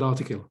this third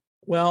article?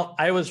 Well,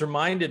 I was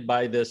reminded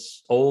by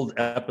this old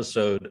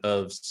episode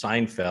of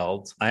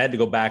Seinfeld. I had to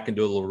go back and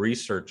do a little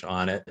research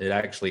on it. It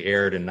actually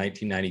aired in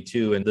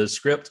 1992, and the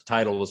script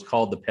title was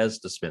called The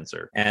Pez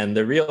Dispenser. And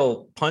the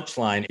real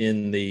punchline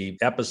in the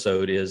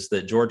episode is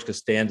that George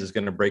Costanza is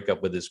going to break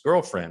up with his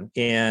girlfriend,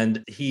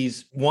 and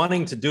he's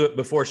wanting to do it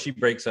before she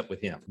breaks up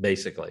with him,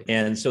 basically.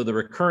 And so the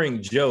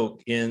recurring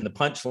joke in the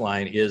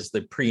punchline is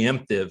the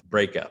preemptive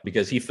breakup,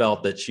 because he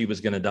felt that she was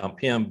going to dump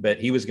him,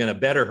 but he was going to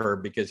better her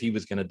because he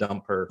was going to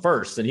dump her first.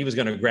 first, and he was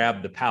going to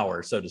grab the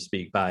power, so to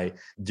speak, by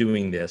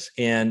doing this.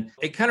 And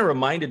it kind of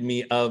reminded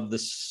me of the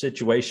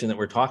situation that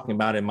we're talking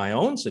about in my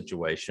own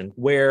situation,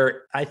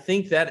 where I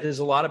think that is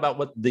a lot about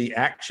what the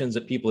actions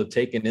that people have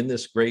taken in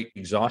this great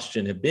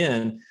exhaustion have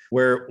been,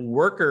 where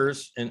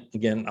workers, and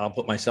again, I'll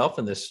put myself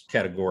in this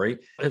category,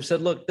 have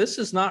said, look, this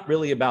is not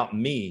really about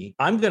me.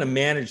 I'm going to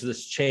manage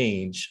this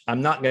change.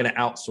 I'm not going to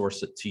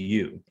outsource it to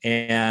you.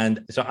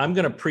 And so I'm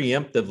going to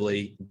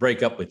preemptively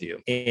break up with you.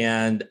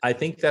 And I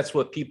think that's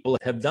what people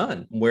have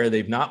done, where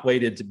they've not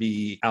waited to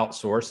be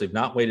outsourced. They've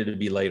not waited to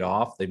be laid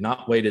off. They've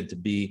not waited to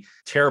be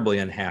terribly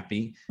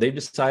unhappy. They've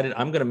decided,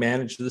 I'm going to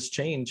manage this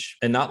change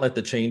and not let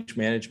the change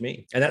manage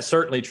me. And that's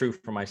certainly true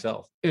for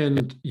myself.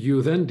 And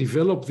you then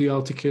develop the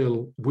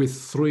article with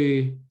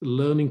 3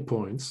 learning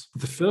points.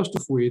 The first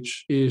of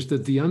which is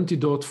that the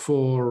antidote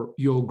for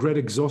your great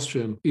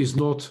exhaustion is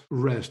not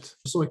rest.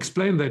 So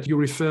explain that. You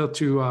refer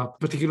to a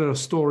particular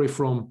story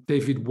from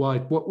David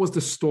Whyte. What was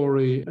the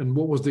story and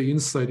what was the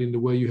insight in the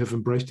way you have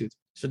embraced it?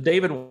 So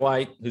David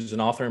Whyte, who's an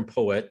author and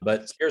poet,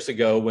 but years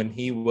ago when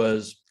he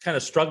was kind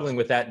of struggling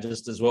with that,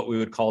 just as what we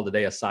would call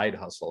today a side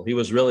hustle, he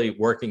was really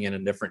working in a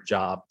different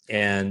job,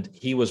 and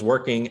he was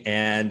working,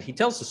 and he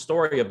tells a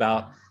story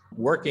about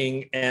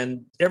working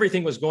and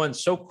everything was going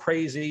so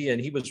crazy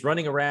and he was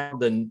running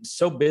around and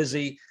so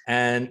busy,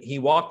 and he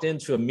walked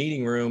into a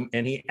meeting room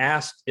and he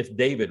asked if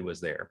David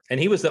was there, and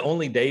he was the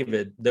only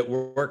David that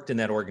worked in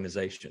that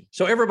organization.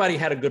 So everybody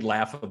had a good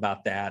laugh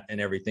about that and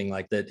everything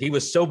like that. He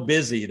was so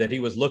busy that he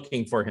was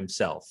looking for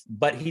himself,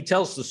 but he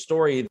tells the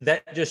story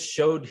that just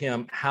showed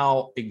him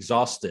how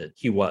exhausted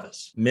he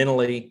was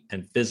mentally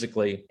and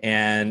physically.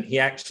 And he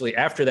actually,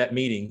 after that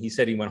meeting, he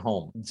said he went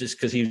home just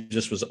because he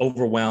just was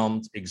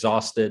overwhelmed,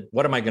 exhausted.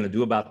 What am I going to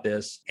do about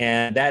this?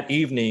 And that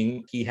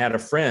evening, he had a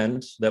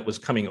friend that was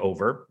coming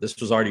over. This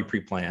was already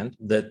pre-planned,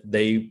 that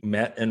they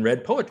met and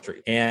read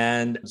poetry.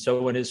 And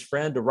so when his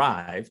friend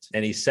arrived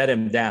and he sat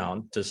him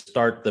down to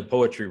start the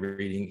poetry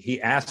reading,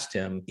 he asked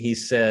him, he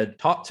said,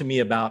 talk to me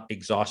about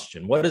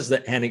exhaustion. What is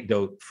the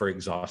antidote for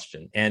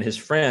exhaustion? And his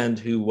friend,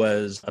 who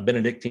was a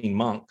Benedictine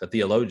monk, a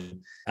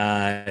theologian,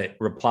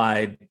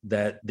 replied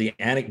that the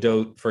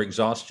antidote for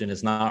exhaustion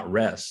is not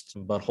rest,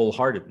 but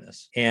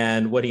wholeheartedness.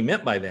 And what he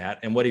meant by that,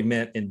 and what he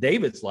meant in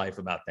David's life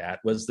about that,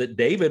 was that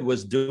David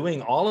was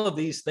doing all of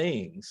these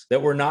things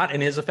that were not in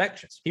his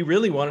affections. He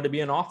really wanted to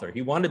be an author.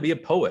 He wanted to be a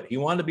poet. He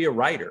wanted to be a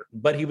writer,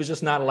 but he was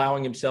just not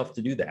allowing himself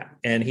to do that.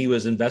 And he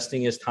was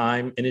investing his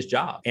time in his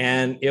job.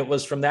 And it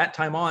was from that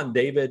time on,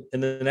 David,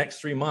 in the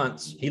next 3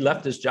 months, he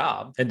left his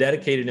job and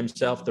dedicated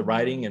himself to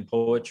writing and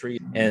poetry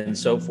and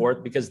so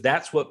forth, because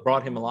that's what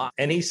brought him alive.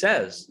 And he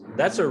says,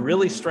 that's a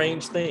really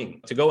strange thing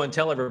to go and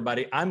tell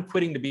everybody, I'm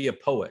quitting to be a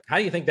poet. How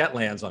do you think that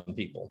lands on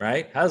people,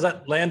 right? How does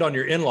that land on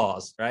your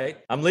in-laws, right?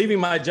 I'm leaving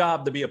my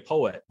job to be a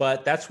poet,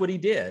 but that's what he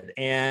did.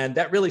 And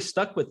that really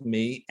stuck with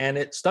me. And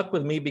it stuck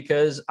with me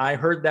because I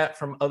heard that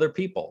from other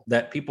people,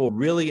 that people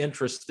really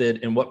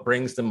interested in what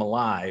brings them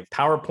alive.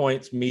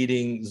 PowerPoints,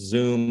 meetings,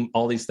 Zoom,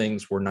 all these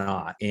things were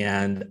not.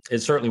 And it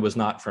certainly was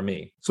not for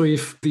me. So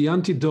if the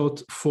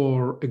antidote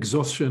for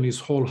exhaustion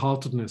is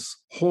wholeheartedness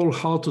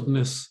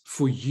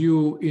for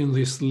you in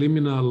this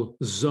liminal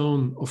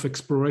zone of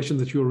exploration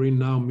that you're in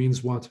now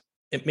means what?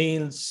 It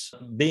means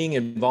being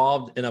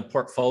involved in a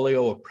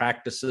portfolio of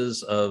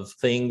practices of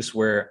things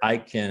where I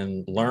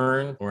can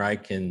learn, where I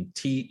can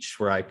teach,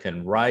 where I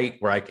can write,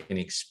 where I can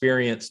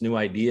experience new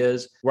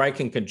ideas, where I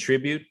can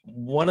contribute.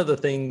 One of the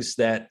things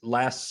that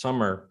last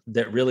summer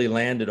that really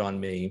landed on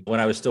me when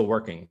I was still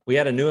working, we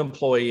had a new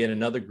employee in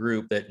another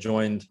group that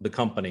joined the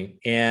company,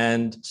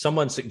 and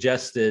someone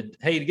suggested,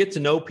 hey, to get to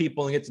know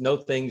people and get to know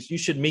things, you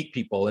should meet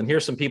people. And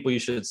here's some people you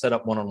should set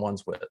up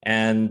one-on-ones with.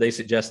 And they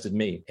suggested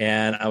me.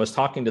 And I was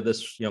talking to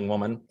this young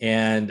woman,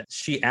 and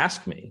she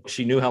asked me,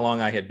 she knew how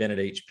long I had been at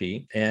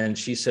HP, and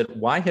she said,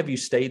 why have you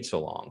stayed so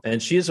long?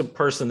 And she is a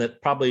person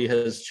that probably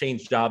has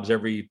changed jobs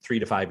every 3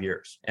 to 5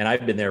 years, and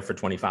I've been there for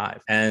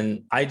 25.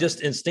 And I just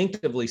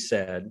instinctively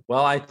said,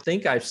 well, I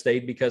think I've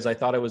stayed because I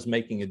thought I was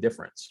making a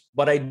difference.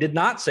 But I did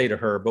not say to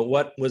her, but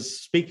what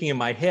was speaking in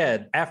my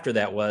head after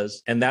that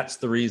was, and that's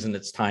the reason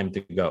it's time to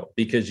go,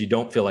 because you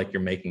don't feel like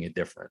you're making a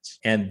difference.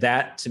 And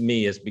that to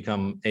me has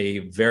become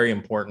a very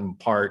important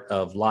part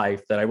of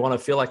life, that I want to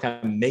feel like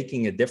I'm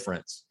making a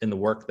difference in the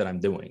work that I'm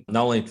doing,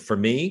 not only for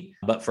me,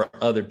 but for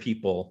other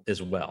people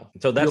as well.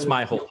 So that's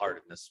my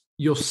wholeheartedness.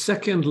 Your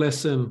second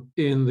lesson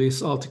in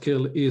this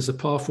article is a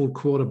powerful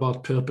quote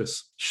about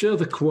purpose. Share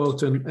the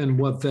quote and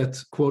what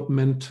that quote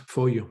meant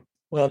for you.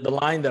 Well, the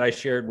line that I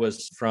shared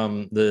was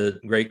from the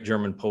great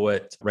German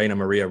poet Rainer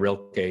Maria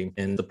Rilke,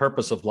 and the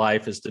purpose of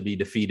life is to be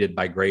defeated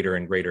by greater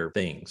and greater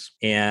things.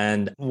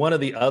 And one of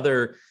the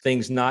other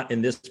things, not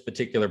in this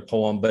particular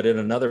poem, but in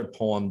another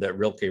poem that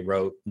Rilke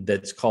wrote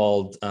that's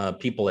called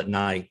People at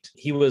Night,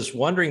 he was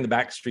wandering the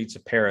back streets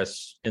of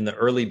Paris in the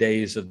early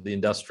days of the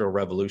Industrial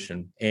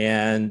Revolution.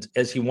 And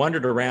as he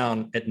wandered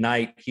around at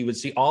night, he would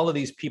see all of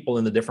these people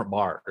in the different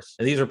bars.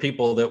 And these are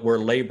people that were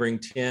laboring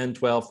 10,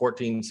 12,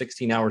 14,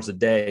 16 hours a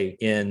day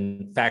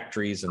in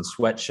factories and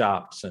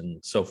sweatshops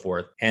and so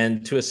forth.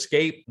 And to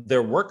escape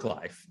their work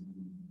life,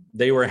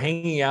 they were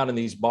hanging out in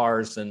these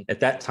bars. And at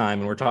that time,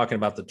 and we're talking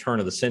about the turn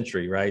of the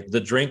century, right? The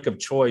drink of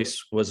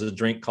choice was a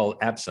drink called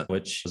absinthe,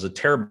 which was a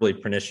terribly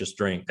pernicious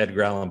drink.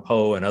 Edgar Allan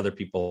Poe and other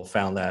people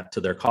found that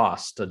to their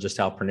cost, just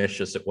how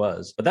pernicious it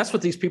was. But that's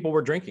what these people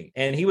were drinking.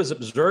 And he was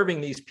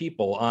observing these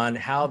people on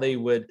how they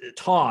would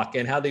talk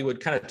and how they would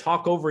kind of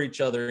talk over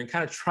each other and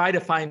kind of try to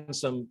find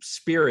some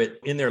spirit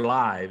in their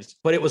lives.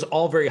 But it was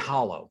all very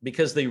hollow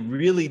because they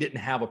really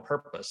didn't have a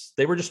purpose.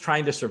 They were just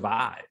trying to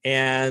survive.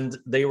 And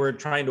they were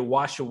trying to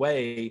wash away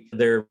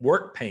their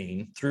work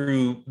pain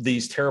through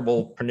these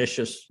terrible,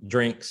 pernicious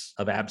drinks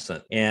of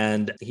absinthe.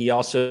 And he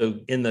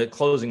also, in the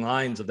closing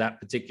lines of that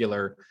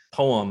particular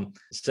poem,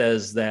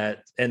 says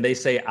that, and they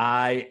say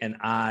I,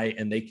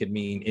 and they could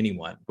mean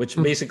anyone, which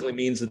basically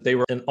means that they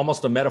were in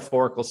almost a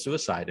metaphorical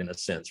suicide in a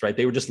sense, right?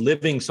 They were just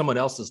living someone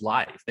else's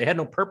life. They had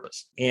no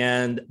purpose.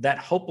 And that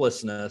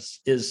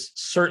hopelessness is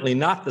certainly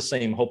not the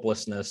same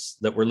hopelessness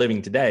that we're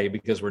living today,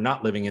 because we're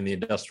not living in the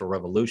Industrial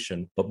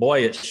Revolution, but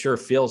boy, it sure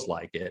feels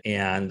like it.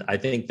 And I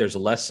think there's a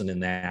lesson in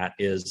that,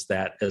 is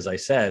that, as I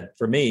said,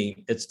 for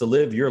me, it's to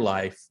live your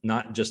life,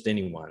 not just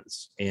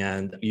anyone's.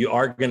 And you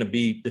are going to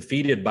be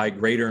defeated by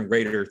greater and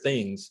greater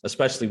things,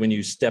 especially when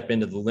you step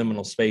into the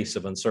liminal space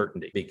of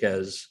uncertainty,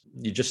 because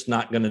you're just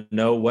not going to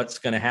know what's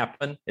going to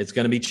happen. It's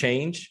going to be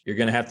change. You're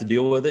going to have to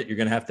deal with it. You're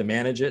going to have to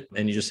manage it.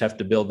 And you just have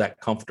to build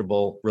that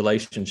comfortable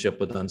relationship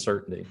with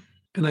uncertainty.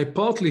 And I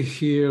partly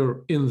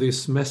hear in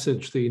this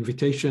message the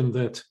invitation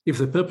that if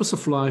the purpose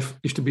of life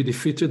is to be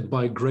defeated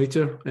by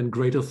greater and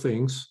greater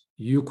things,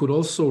 you could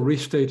also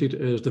restate it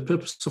as the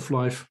purpose of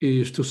life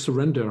is to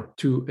surrender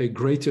to a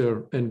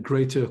greater and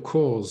greater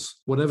cause,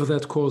 whatever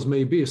that cause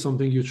may be,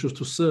 something you choose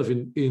to serve.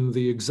 In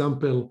the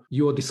example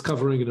you are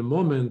discovering in a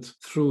moment,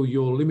 through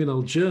your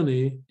liminal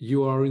journey,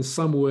 you are in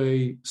some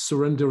way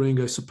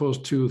surrendering, I suppose,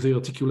 to the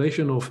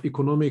articulation of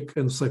economic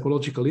and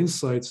psychological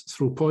insights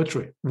through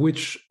poetry,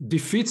 which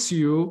defeats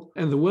you.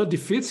 And the word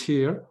defeats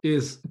here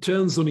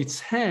turns on its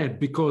head,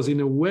 because in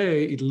a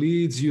way it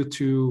leads you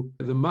to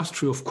the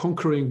mastery of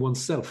conquering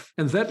oneself.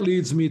 And that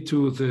leads me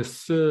to the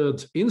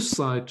third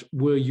insight,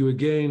 where you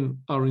again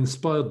are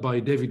inspired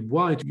by David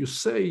Whyte. You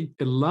say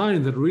a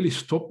line that really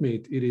stopped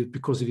me. It is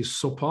because it is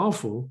so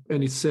powerful.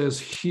 And it says,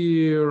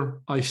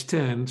 "Here I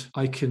stand,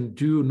 I can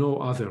do no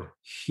other."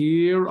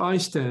 Here I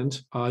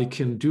stand, I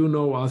can do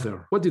no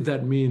other. What did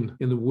that mean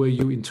in the way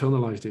you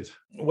internalized it?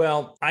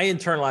 Well, I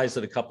internalized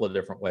it a couple of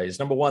different ways.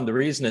 Number one, the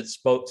reason it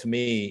spoke to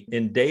me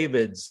in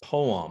David's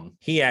poem,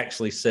 he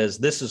actually says,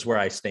 this is where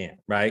I stand,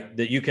 right?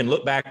 That you can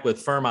look back with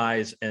firm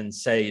eyes and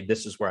say,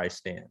 this is where I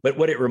stand. But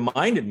what it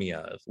reminded me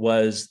of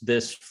was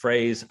this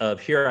phrase of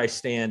here I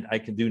stand, I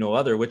can do no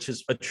other, which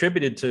is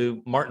attributed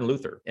to Martin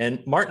Luther.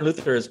 And Martin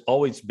Luther has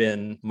always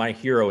been my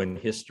hero in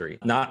history,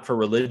 not for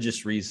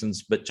religious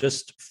reasons, but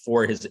just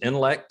for his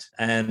intellect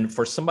and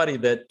for somebody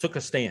that took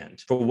a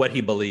stand for what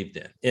he believed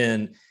in.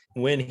 And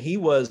when he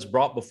was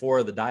brought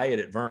before the Diet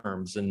at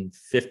Worms in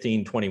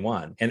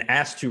 1521 and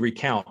asked to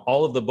recount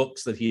all of the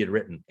books that he had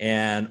written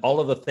and all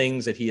of the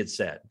things that he had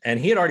said,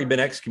 and he had already been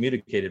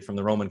excommunicated from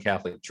the Roman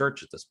Catholic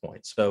Church at this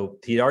point. So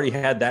he already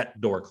had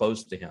that door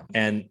closed to him,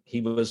 and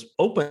he was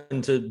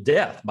open to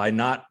death by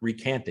not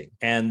recanting.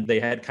 And they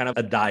had kind of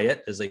a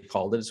diet, as they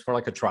called it. It's sort of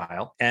like a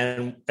trial.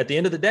 And at the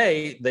end of the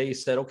day, they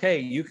said, okay,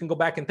 you can go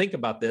back and think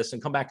about this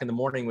and come back in the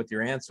morning with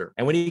your answer.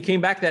 And when he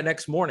came back that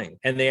next morning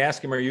and they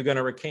asked him, are you going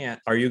to recant?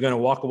 Are you going to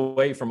walk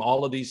away from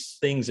all of these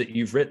things that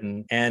you've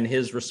written? And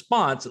his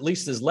response, at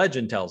least his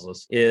legend tells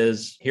us,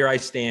 is here I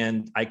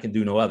stand, I can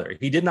do no other.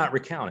 He did not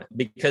recount it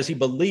because he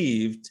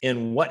believed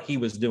in what he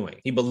was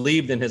doing. He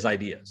believed in his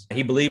ideas.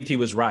 He believed he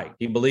was right.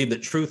 He believed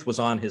that truth was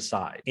on his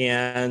side.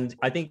 And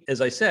I think,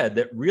 as I said,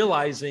 that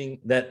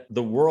realizing that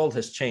the world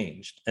has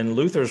changed, and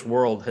Luther's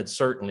world had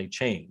certainly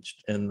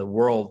changed, and the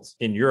world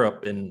in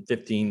Europe in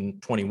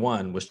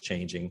 1521 was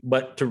changing.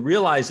 But to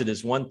realize it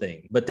is one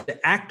thing, but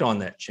to act on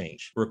that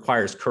change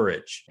requires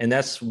courage. And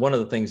that's one of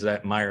the things that I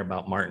admire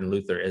about Martin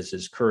Luther, is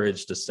his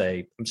courage to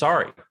say, I'm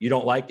sorry, you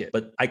don't like it,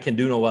 but I can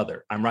do no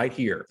other. I'm right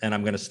here and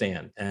I'm going to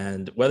stand.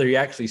 And whether he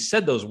actually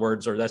said those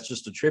words or that's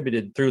just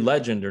attributed through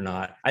legend or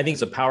not, I think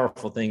it's a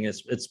powerful thing.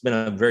 It's been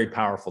a very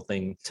powerful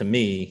thing to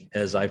me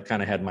as I've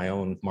kind of had my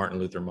own Martin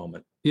Luther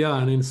moment.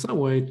 Yeah, and in some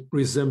way it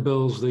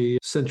resembles the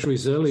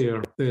centuries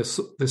earlier,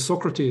 the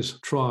Socrates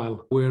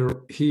trial, where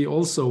he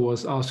also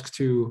was asked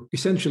to,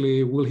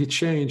 essentially, will he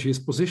change his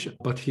position?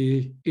 But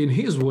he, in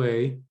his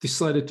way,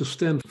 decided to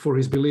stand for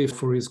his belief,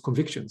 for his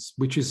convictions,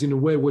 which is in a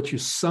way what you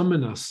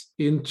summon us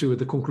into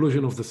the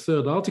conclusion of the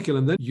third article.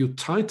 And then you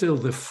title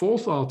the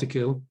fourth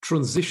article,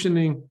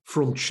 Transitioning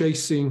from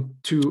Chasing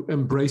to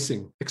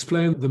Embracing.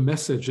 Explain the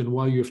message and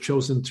why you have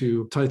chosen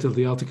to title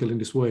the article in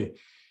this way.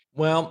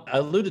 Well, I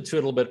alluded to it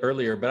a little bit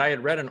earlier, but I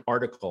had read an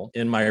article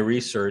in my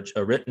research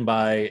written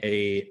by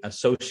an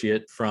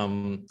associate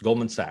from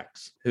Goldman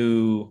Sachs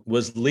who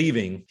was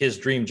leaving his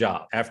dream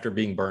job after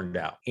being burned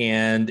out.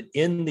 And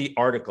in the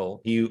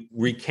article, he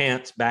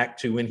recants back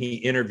to when he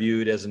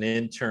interviewed as an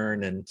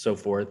intern and so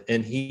forth.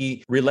 And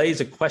he relays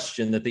a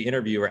question that the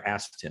interviewer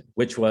asked him,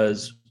 which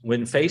was,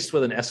 when faced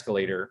with an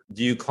escalator,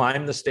 do you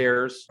climb the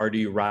stairs or do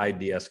you ride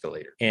the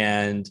escalator?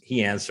 And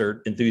he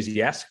answered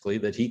enthusiastically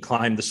that he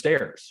climbed the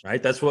stairs,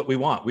 right? That's what we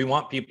want. We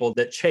want people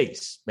that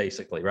chase,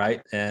 basically,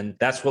 right? And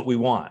that's what we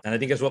want. And I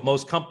think that's what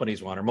most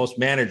companies want, or most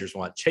managers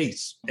want,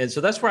 chase. And so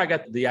that's where I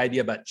got the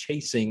idea about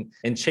chasing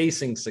and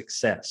chasing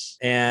success.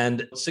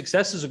 And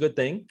success is a good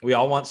thing. We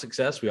all want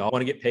success. We all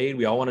want to get paid.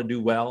 We all want to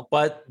do well.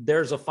 But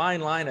there's a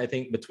fine line, I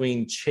think,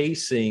 between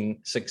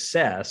chasing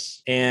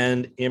success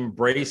and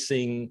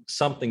embracing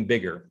something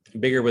bigger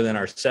within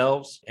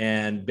ourselves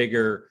and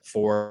bigger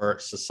for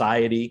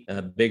society,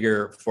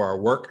 bigger for our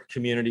work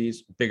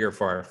communities, bigger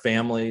for our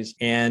families,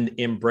 and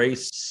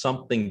embrace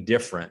something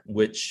different,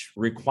 which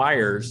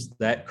requires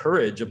that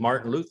courage of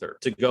Martin Luther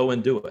to go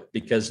and do it,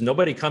 because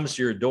nobody comes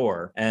to your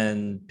door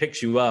and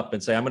picks you up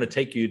and say, I'm going to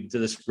take you to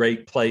this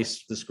great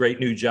place, this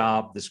great new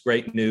job, this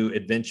great new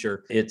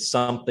adventure. It's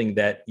something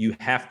that you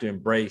have to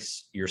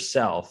embrace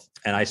yourself.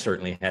 And I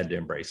certainly had to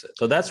embrace it.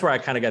 So that's where I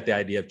kind of got the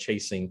idea of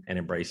chasing and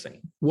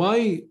embracing.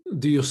 Why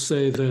do you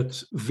say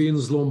that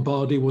Vince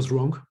Lombardi was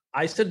wrong?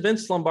 I said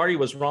Vince Lombardi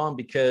was wrong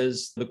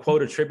because the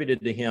quote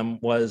attributed to him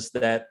was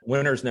that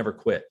winners never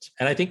quit.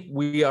 And I think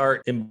we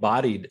are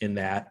embodied in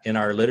that in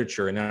our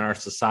literature and in our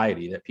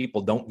society, that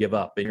people don't give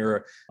up and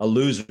you're a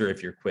loser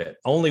if you quit.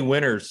 Only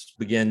winners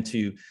begin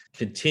to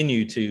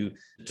continue to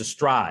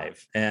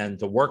strive and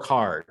to work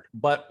hard.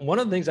 But one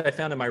of the things I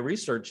found in my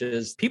research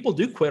is people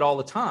do quit all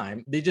the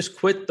time. They just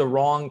quit the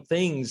wrong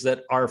things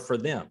that are for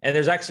them. And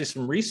there's actually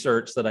some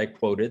research that I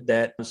quoted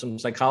that some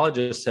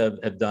psychologists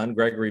have done,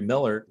 Gregory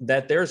Miller,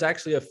 that there's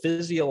actually a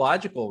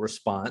physiological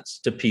response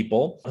to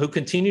people who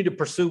continue to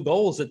pursue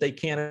goals that they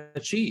can't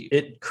achieve.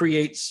 It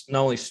creates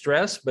not only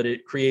stress, but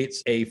it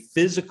creates a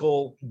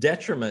physical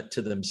detriment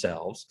to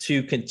themselves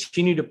to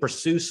continue to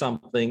pursue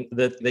something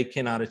that they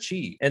cannot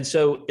achieve. And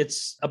so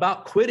it's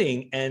about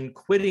quitting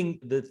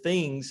the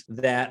things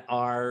that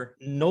are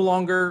no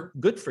longer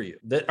good for you,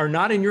 that are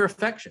not in your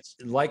affections.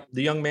 Like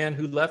the young man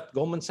who left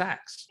Goldman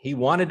Sachs. He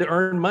wanted to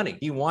earn money.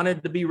 He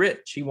wanted to be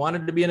rich. He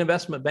wanted to be an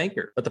investment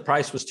banker, but the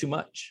price was too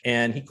much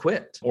and he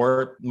quit.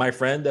 Or my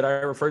friend that I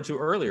referred to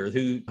earlier,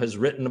 who has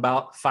written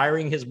about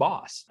firing his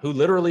boss, who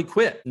literally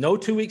quit. No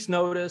 2 weeks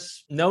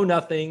notice, no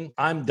nothing.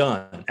 I'm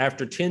done.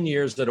 After 10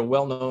 years at a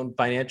well-known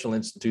financial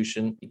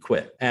institution, he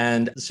quit.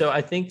 And so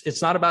I think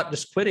it's not about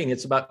just quitting.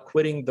 It's about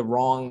quitting the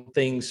wrong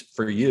things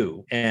for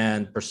you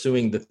and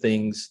pursuing the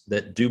things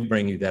that do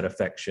bring you that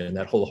affection,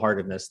 that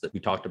wholeheartedness that we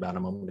talked about a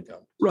moment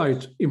ago.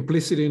 Right.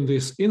 Implicit in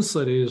this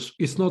insight is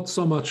it's not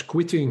so much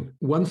quitting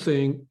one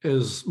thing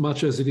as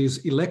much as it is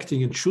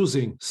electing and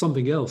choosing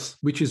something else,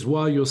 which is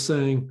why you're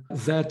saying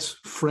that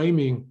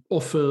framing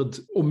offered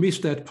or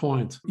missed that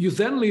point. You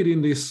then lead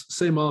in this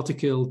same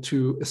article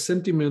to a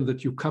sentiment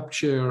that you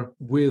capture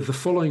with the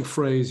following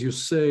phrase. You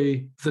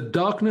say, the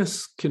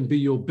darkness can be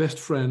your best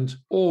friend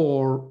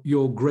or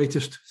your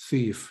greatest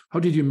thief. How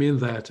did you mean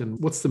that? And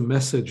what's the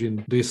message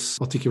in this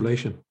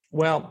articulation?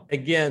 Well,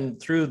 again,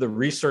 through the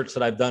research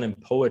that I've done in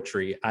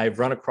poetry, I've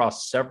run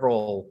across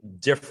several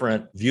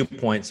different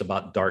viewpoints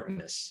about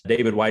darkness.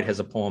 David Whyte has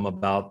a poem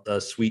about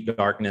sweet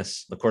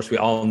darkness. Of course, we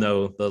all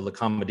know the La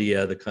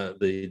Commedia,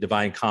 the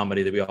Divine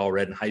Comedy that we all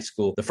read in high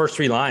school. The first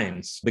three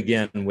lines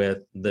begin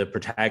with the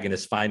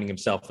protagonist finding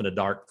himself in a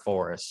dark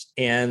forest.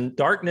 And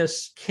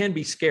darkness can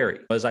be scary.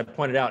 As I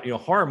pointed out,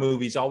 horror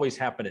movies always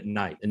happen at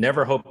night. It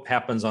never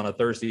happens on a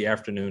Thursday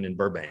afternoon in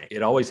Burbank.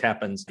 It always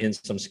happens in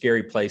some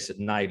scary place at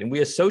night. And we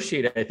associate,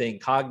 I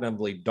think,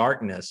 cognitively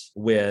darkness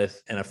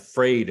with an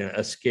afraid and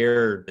a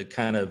scared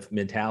kind of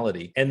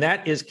mentality. And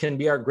that can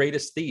be our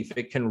greatest thief.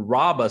 It can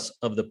rob us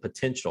of the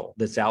potential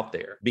that's out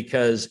there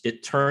because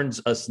it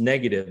turns us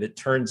negative. It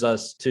turns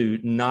us to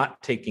not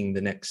taking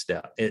the next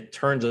step. It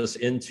turns us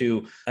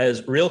into,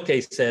 as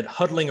Rilke said,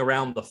 huddling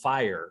around the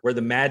fire where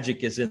the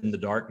magic is in the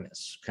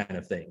darkness kind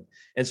of thing.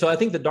 And so I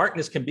think the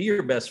darkness can be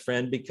your best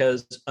friend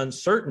because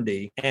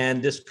uncertainty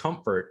and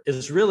discomfort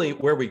is really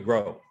where we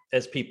grow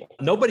as people.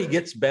 Nobody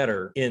gets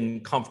better in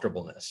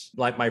comfortableness.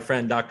 Like my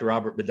friend, Dr.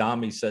 Robert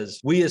Badami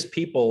says, we as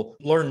people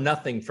learn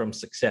nothing from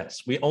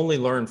success. We only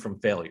learn from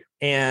failure.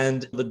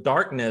 And the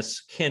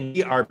darkness can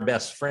be our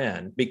best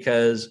friend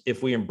because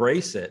if we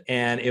embrace it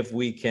and if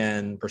we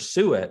can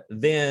pursue it,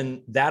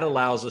 then that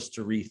allows us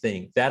to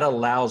rethink. That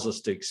allows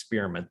us to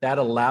experiment. That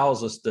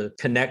allows us to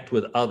connect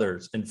with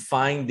others and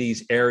find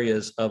these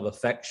areas of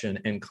affection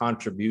and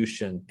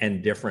contribution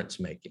and difference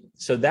making.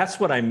 So that's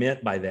what I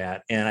meant by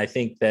that. And I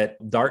think that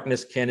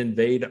darkness can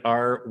invade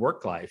our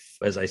work life,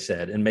 as I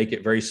said, and make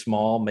it very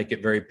small, make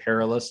it very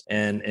perilous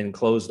and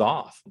closed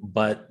off.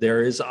 But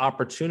there is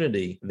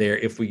opportunity there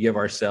if we give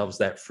ourselves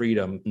that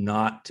freedom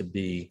not to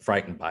be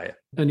frightened by it.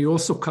 And you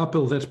also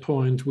couple that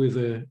point with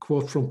a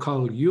quote from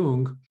Carl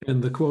Jung,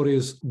 And the quote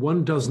is,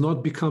 one does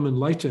not become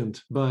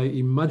enlightened by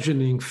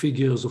imagining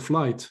figures of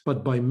light,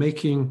 but by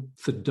making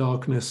the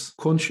darkness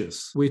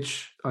conscious,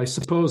 which I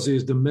suppose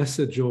is the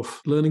message of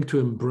learning to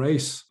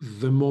embrace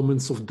the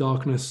moments of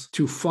darkness,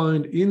 to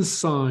find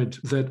inside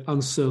that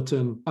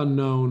uncertain,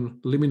 unknown,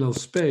 liminal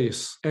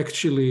space,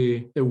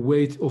 actually a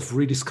way of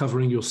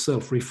rediscovering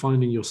yourself,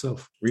 refining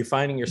yourself.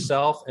 Refining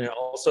yourself, and it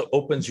also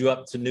opens you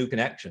up to new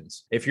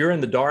connections. If you're in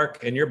the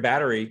dark and your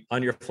battery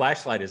on your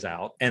flashlight is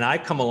out, and I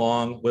come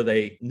along with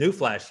a new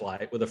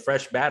flashlight with a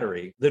fresh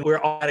battery, then we're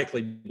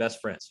automatically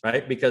best friends,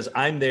 right? Because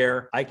I'm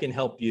there, I can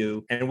help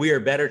you, and we are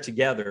better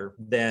together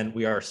than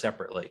we are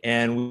separately.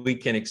 And we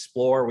can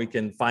explore, we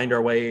can find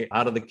our way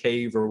out of the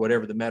cave or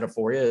whatever the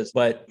metaphor is,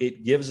 but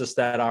it gives us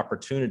that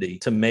opportunity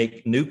to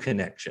make new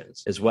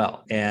connections as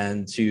well,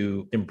 and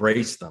to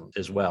embrace them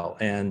as well,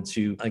 and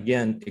to,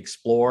 again,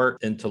 explore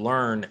and to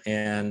learn,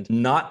 and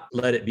not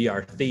let it be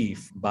our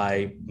thief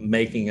by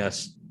making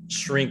us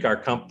shrink our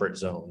comfort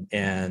zone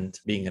and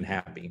being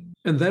unhappy.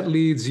 And that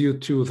leads you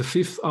to the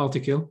fifth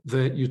article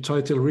that you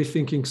title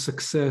Rethinking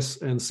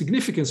Success and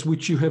Significance,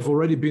 which you have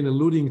already been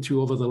alluding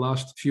to over the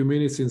last few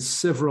minutes in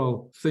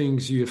several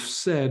things you've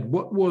said.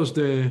 What was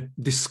the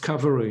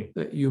discovery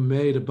that you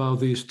made about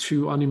these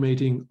two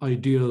animating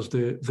ideas,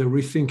 the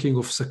rethinking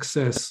of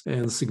success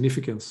and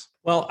significance?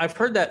 Well, I've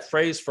heard that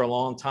phrase for a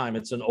long time.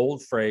 It's an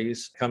old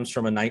phrase, comes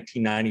from a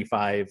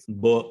 1995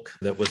 book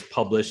that was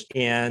published.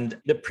 And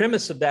the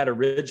premise of that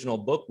original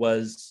book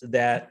was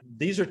that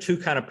these are two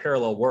kind of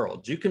parallel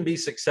worlds. You can be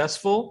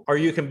successful or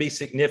you can be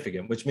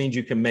significant, which means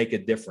you can make a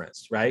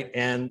difference, right?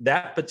 And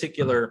that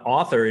particular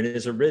author in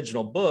his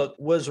original book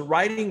was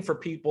writing for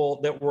people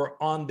that were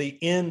on the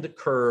end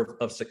curve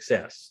of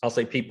success. I'll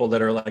say people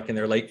that are like in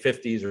their late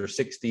 50s or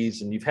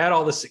 60s, and you've had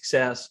all the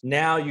success.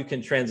 Now you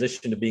can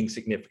transition to being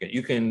significant.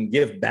 You can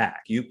give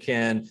back. You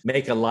can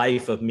make a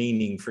life of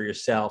meaning for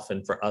yourself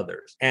and for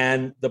others.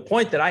 And the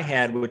point that I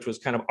had, which was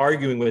kind of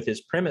arguing with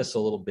his premise a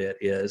little bit,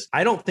 is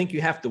I don't think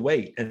you have to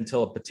wait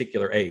until a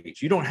particular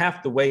age. You don't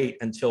have to wait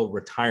until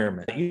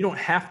retirement. You don't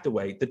have to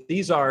wait. That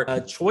these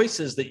are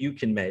choices that you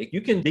can make.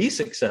 You can be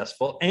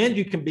successful and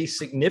you can be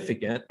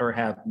significant or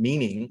have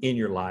meaning in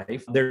your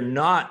life. They're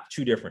not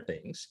two different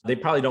things. They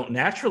probably don't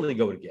naturally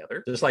go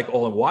together, just like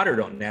oil and water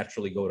don't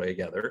naturally go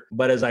together.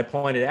 But as I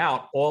pointed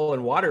out, oil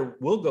and water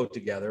will go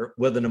together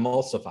with an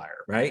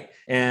emulsifier, right?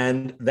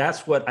 And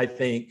that's what I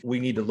think we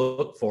need to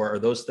look for, are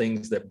those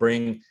things that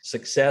bring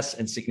success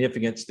and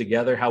significance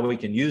together, how we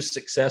can use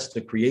success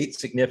to create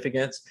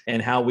significance,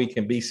 and how we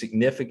can be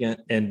significant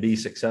and be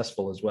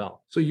successful as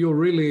well. So you're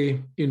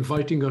really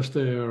inviting us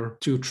there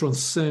to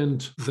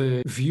transcend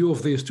the view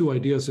of these two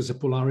ideas as a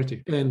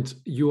polarity. And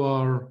you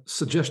are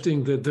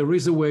suggesting that there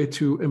is a way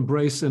to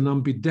embrace an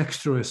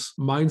ambidextrous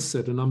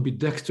mindset, an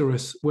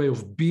ambidextrous way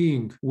of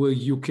being, where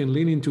you can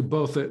lean into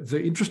both.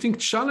 The interesting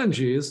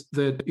challenge is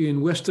that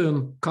in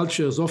Western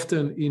cultures,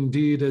 often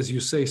indeed, as you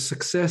say,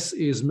 success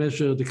is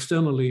measured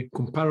externally,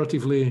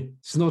 comparatively.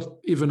 It's not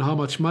even how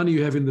much money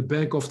you have in the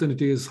bank. Often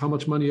it is how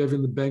much money you have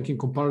in the bank in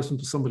comparison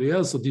to somebody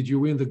else. So did you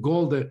win the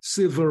gold, the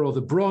silver, or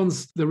the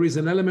bronze? There is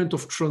an element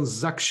of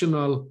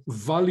transactional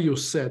value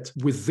set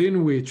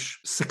within which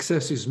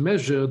success is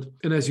measured.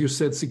 And as you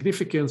said,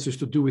 significance is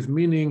to do with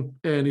meaning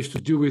and is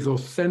to do with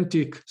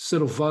authentic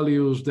set of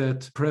values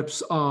that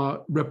perhaps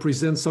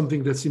represent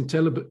something that's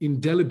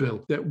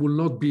indelible, that will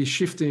not be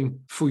shifting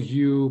for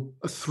you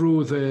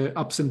through the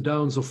ups and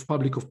downs of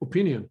public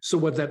opinion. So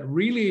what that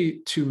really,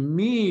 to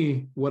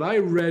me, what I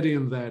read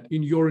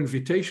in your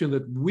invitation,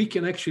 that we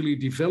can actually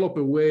develop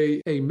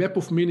a map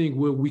of meaning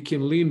where we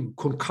can lean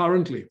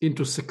concurrently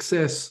into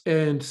success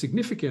and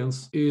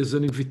significance, is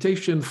an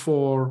invitation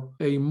for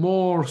a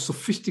more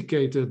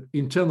sophisticated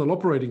internal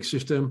operating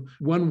system,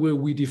 one where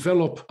we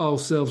develop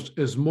ourselves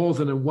as more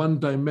than a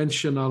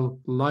one-dimensional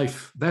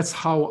life. That's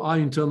how I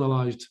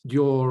internalized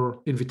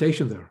your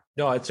invitation there.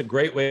 No, it's a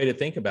great way to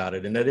think about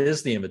it. And that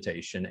is the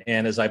invitation.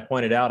 And as I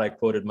pointed out, I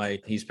quoted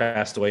he's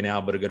passed away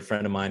now, but a good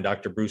friend of mine,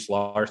 Dr. Bruce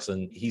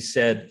Larson. He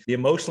said, the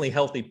emotionally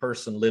healthy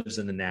person lives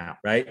in the now,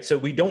 right? So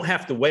we don't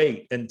have to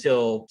wait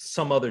until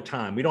some other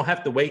time. We don't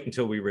have to wait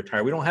until we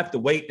retire. We don't have to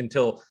wait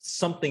until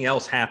something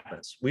else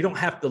happens. We don't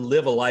have to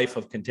live a life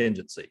of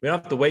contingency. We don't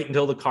have to wait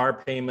until the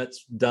car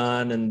payment's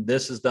done and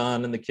this is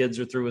done and the kids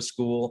are through with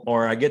school,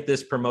 or I get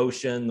this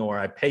promotion, or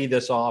I pay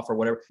this off, or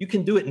whatever. You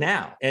can do it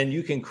now, and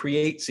you can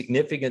create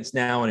significance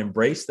now and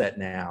embrace that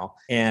now.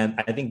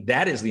 And I think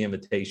that is the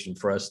invitation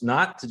for us,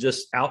 not to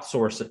just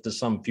outsource it to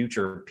some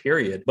future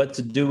period, but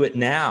to do it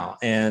now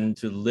and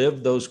to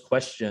live those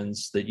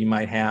questions that you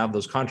might have,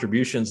 those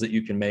contributions that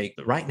you can make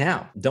right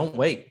now. Don't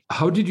wait.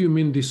 How did you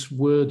mean this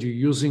word you're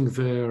using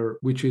there,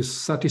 which is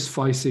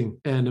satisficing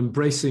and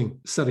embracing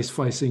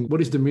satisficing? What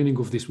is the meaning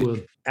of this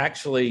word?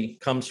 Actually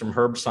comes from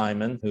Herb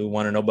Simon, who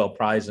won a Nobel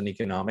Prize in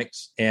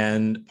economics.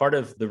 And part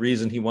of the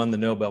reason he won the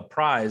Nobel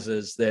Prize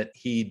is that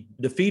he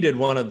defeated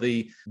one of of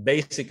the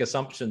basic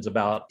assumptions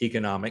about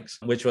economics,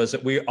 which was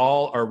that we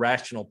all are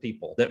rational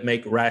people that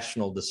make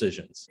rational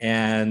decisions.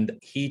 And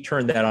he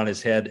turned that on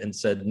his head and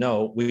said,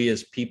 no, we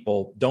as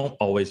people don't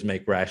always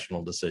make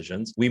rational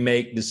decisions. We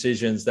make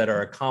decisions that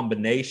are a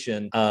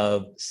combination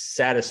of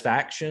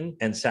satisfaction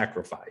and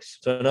sacrifice.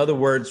 So in other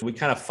words, we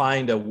kind of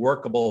find a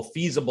workable,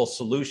 feasible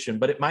solution,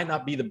 but it might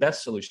not be the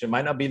best solution. It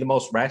might not be the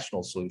most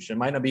rational solution. It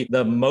might not be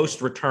the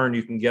most return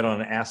you can get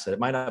on an asset. It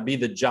might not be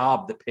the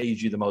job that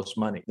pays you the most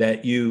money.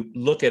 That you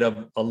look at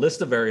a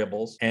list of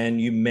variables and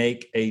you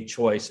make a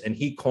choice. And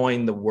he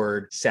coined the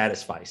word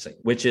satisficing,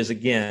 which is,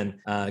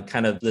 again,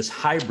 kind of this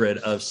hybrid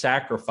of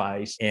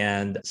sacrifice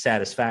and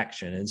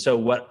satisfaction. And so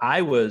what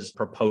I was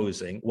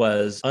proposing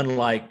was,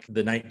 unlike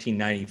the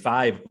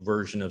 1995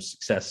 version of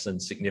success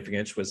and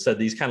significance, which said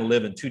these kind of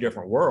live in two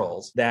different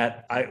worlds,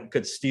 that I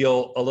could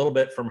steal a little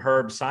bit from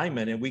Herb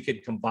Simon and we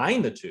could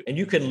combine the two. And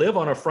you can live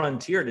on a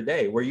frontier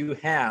today where you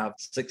have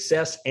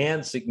success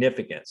and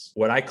significance,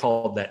 what I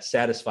call that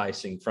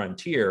satisficing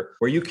frontier,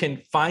 where you can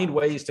find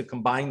ways to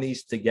combine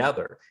these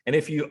together. And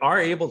if you are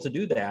able to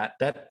do that,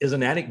 that is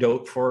an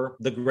anecdote for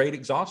the great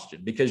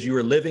exhaustion, because you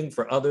are living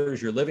for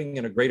others, you're living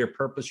in a greater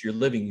purpose, you're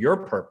living your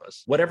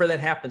purpose, whatever that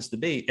happens to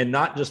be, and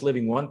not just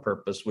living one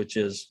purpose, which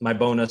is my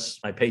bonus,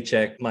 my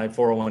paycheck, my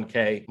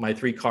 401k, my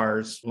 3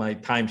 cars, my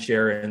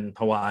timeshare in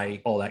Hawaii,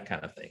 all that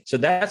kind of thing. So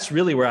that's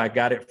really where I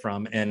got it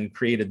from and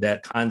created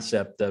that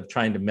concept of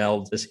trying to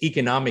meld this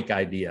economic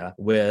idea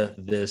with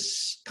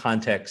this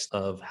context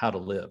of how to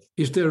live.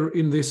 Is there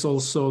in this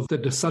also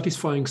that the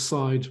satisfying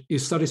side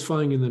is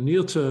satisfying in the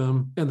near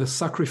term, and the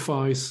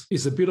sacrifice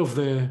is a bit of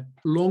the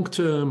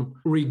long-term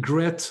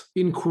regret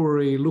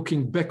inquiry,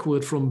 looking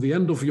backward from the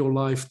end of your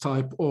life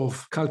type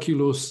of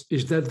calculus?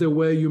 Is that the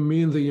way you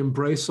mean the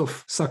embrace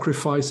of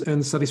sacrifice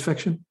and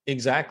satisfaction?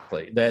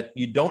 Exactly. That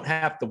you don't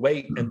have to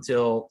wait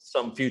until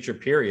some future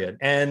period.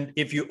 And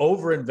if you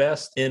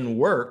overinvest in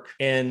work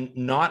and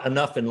not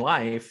enough in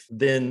life,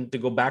 then to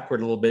go backward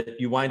a little bit,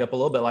 you wind up a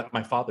little bit like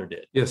my father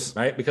did. Yes.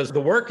 Right? Because the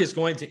work is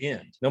going to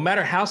end. No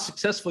matter how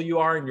successful you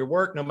are in your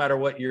work, no matter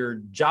what your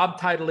job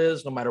title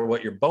is, no matter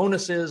what your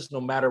bonus is,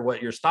 no matter what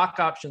your stock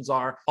options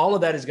are, all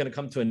of that is going to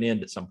come to an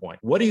end at some point.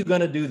 What are you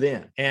going to do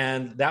then?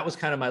 And that was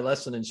kind of my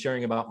lesson in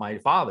sharing about my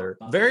father.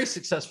 Very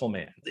successful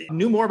man. He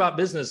knew more about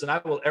business than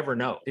I will ever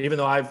know, even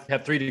though I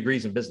have 3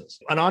 degrees in business.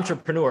 An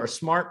entrepreneur, a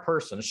smart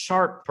person, a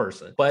sharp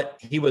person, but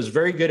he was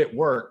very good at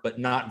work, but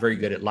not very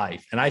good at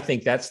life. And I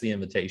think that's the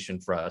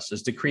invitation for us,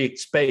 is to create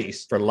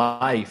space for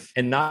life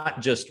and not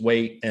just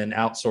wait and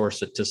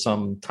outsource it to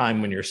some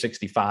time when you're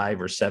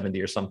 65 or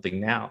 70 or something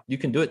now. You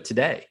can do it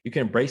today. You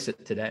can embrace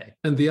it today.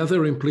 And the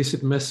other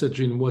implicit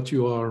message in what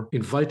you are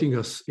inviting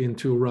us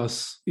into,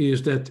 Russ,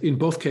 is that in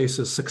both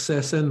cases,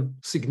 success and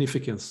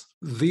significance,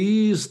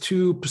 these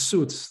two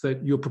pursuits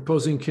that you're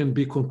proposing can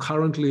be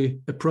concurrently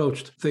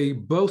approached. They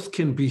both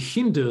can be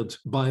hindered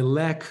by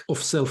lack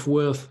of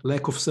self-worth,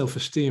 lack of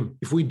self-esteem.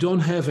 If we don't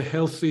have a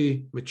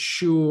healthy,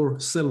 mature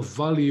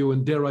self-value,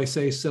 and dare I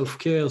say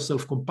self-care,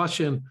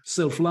 self-compassion,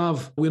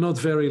 self-love, we're not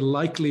very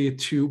likely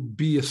to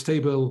be a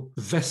stable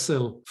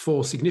vessel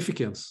for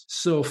significance.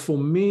 So for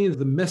me,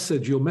 the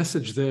message, your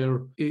message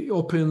there, it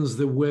opens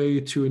the way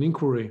to an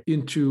inquiry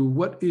into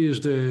what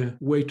is the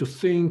way to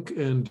think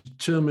and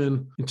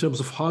determine in terms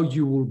of how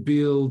you will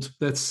build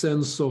that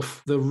sense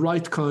of the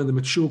right kind, the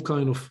mature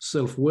kind of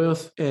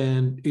self-worth.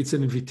 And it's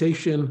an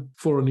invitation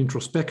for an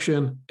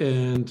introspection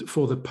and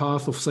for the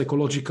path of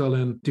psychological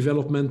and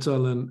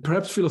developmental and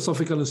perhaps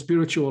philosophical and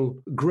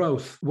spiritual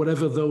growth,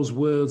 whatever those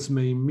words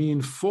may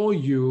mean for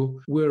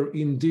you, where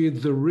indeed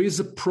there is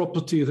a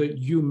property that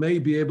you may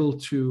be able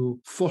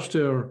to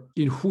foster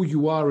in who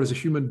you are as a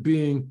human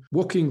being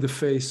walking the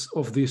face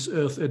of this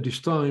earth at this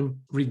time,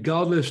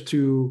 regardless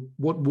to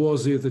what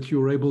was it that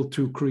you were able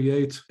to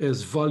create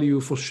as value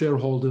for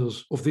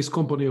shareholders of this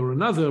company or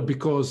another,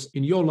 because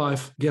in your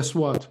life, guess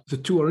what? The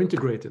two are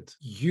integrated.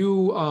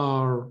 You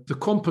are the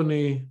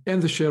company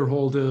and the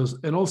shareholders,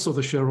 and also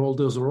the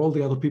shareholders are all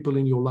the other people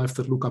in your life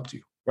that look up to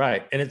you.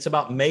 Right. And it's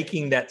about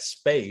making that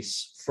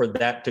space for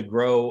that to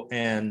grow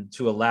and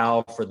to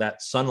allow for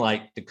that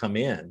sunlight to come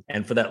in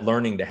and for that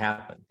learning to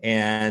happen.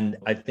 And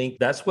I think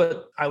that's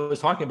what I was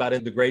talking about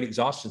in The Great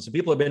Exhaustion. So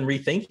people have been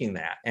rethinking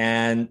that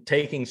and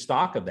taking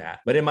stock of that.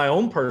 But in my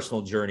own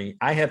personal journey,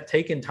 I have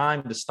taken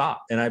time to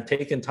stop, and I've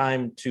taken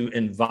time to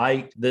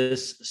invite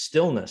this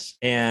stillness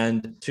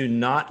and to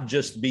not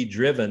just be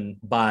driven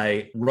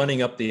by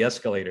running up the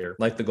escalator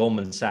like the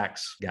Goldman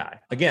Sachs guy.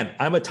 Again,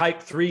 I'm a type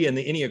 3 in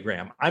the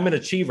Enneagram. I'm an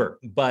achiever,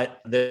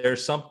 but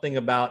there's something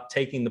about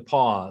taking the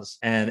pause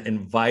and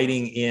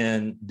inviting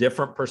in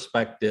different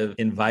perspective,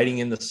 inviting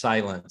in the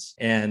silence.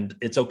 And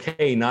it's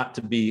okay not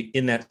to be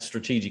in that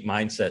strategic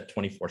mindset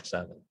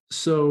 24/7.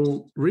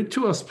 So read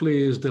to us,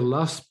 please, the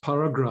last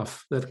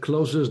paragraph that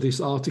closes this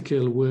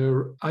article,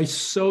 where I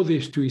saw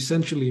this to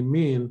essentially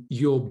mean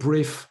your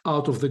brief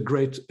out of the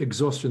great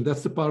exhaustion.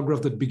 That's the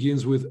paragraph that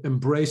begins with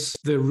embrace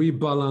the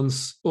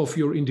rebalance of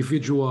your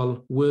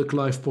individual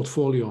work-life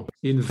portfolio.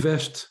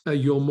 Invest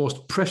your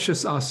most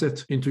precious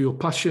asset into your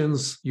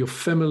passions, your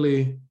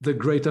family, the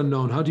great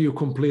unknown. How do you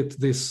complete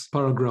this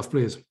paragraph,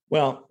 please?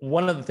 Well,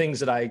 one of the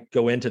things that I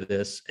go into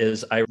this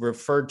is I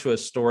referred to a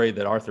story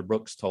that Arthur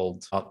Brooks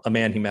told, a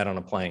man he met on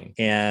a plane.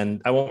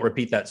 And I won't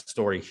repeat that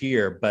story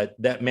here, but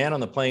that man on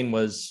the plane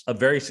was a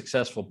very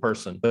successful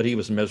person, but he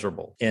was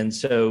miserable. And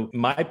so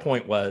my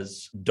point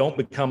was, don't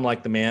become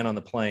like the man on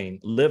the plane.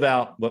 Live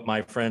out what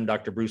my friend,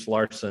 Dr. Bruce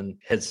Larson,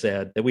 had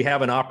said, that we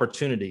have an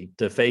opportunity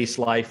to face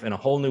life in a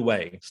whole new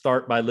way.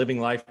 Start by living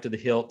life to the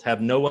hilt,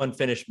 have no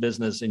unfinished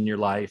business in your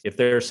life. If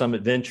there's some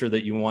adventure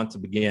that you want to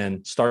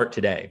begin, start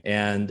today.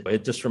 And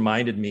it just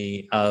reminded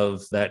me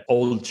of that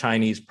old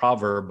Chinese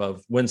proverb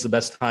of when's the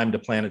best time to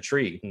plant a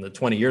tree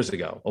 20 years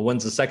ago? Well,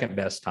 when's the second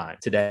best time?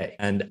 Today.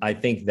 And I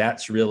think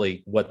that's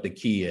really what the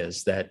key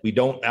is, that we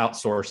don't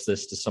outsource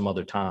this to some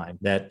other time,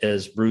 that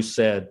as Bruce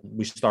said,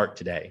 we start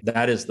today.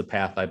 That is the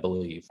path, I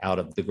believe, out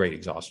of the great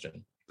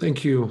exhaustion.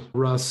 Thank you,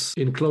 Russ.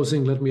 In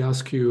closing, let me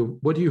ask you,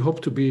 what do you hope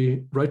to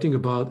be writing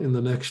about in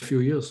the next few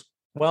years?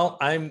 Well,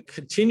 I'm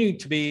continuing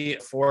to be,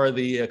 for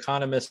the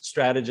economist,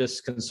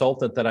 strategist,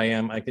 consultant that I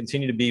am, I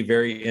continue to be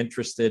very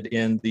interested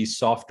in the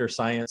softer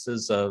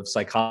sciences of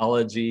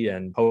psychology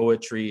and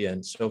poetry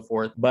and so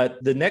forth.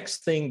 But the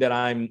next thing that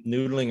I'm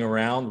noodling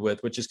around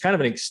with, which is kind of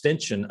an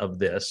extension of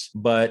this,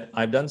 but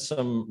I've done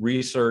some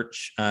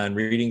research and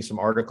reading some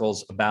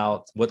articles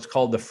about what's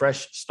called the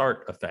fresh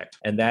start effect.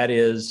 And that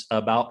is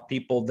about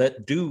people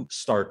that do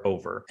start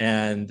over,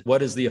 and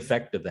what is the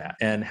effect of that,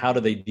 and how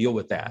do they deal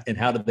with that, and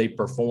how do they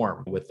perform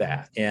with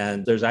that.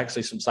 And there's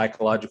actually some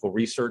psychological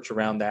research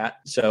around that.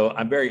 So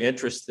I'm very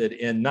interested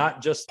in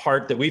not just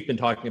part that we've been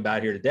talking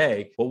about here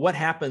today, but what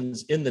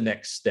happens in the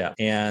next step,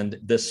 and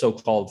this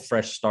so-called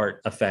fresh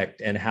start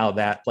effect, and how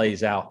that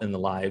plays out in the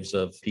lives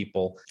of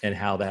people and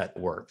how that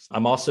works.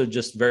 I'm also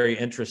just very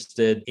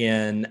interested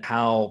in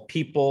how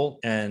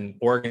people and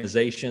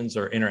organizations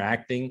are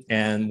interacting,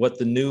 and what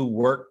the new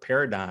work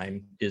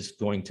paradigm is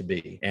going to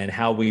be, and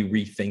how we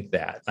rethink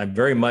that. I'm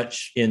very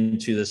much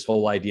into this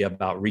whole idea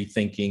about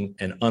rethinking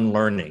and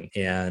unlearning.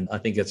 And I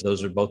think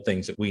those are both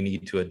things that we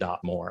need to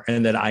adopt more,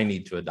 and that I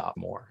need to adopt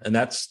more. And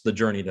that's the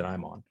journey that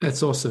I'm on.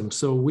 That's awesome.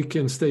 So we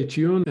can stay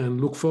tuned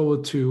and look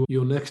forward to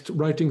your next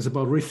writings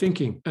about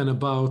rethinking and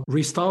about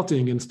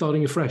restarting and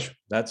starting afresh.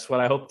 That's what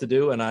I hope to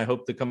do. And I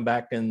hope to come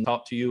back and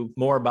talk to you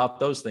more about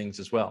those things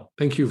as well.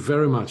 Thank you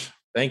very much.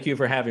 Thank you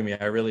for having me.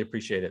 I really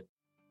appreciate it.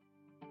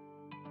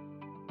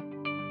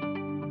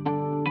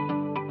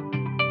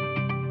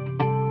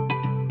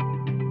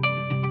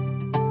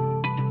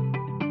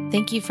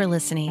 Thank you for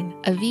listening.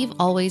 Aviv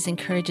always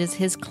encourages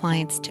his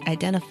clients to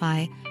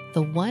identify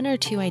the one or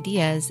two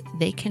ideas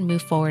they can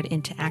move forward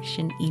into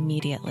action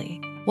immediately.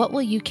 What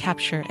will you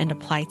capture and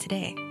apply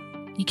today?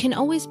 You can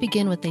always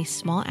begin with a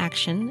small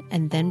action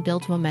and then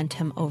build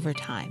momentum over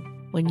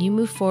time. When you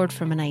move forward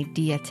from an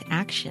idea to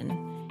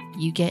action,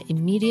 you get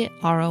immediate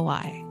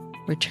ROI,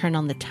 return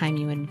on the time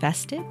you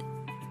invested,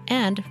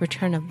 and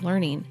return of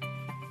learning.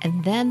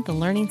 And then the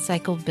learning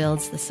cycle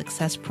builds the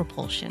success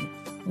propulsion.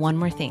 One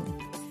more thing.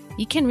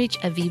 You can reach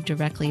Aviv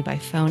directly by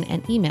phone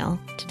and email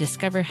to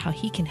discover how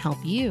he can help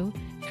you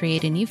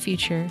create a new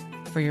future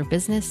for your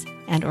business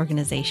and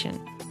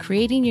organization.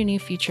 Creating your new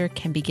future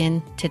can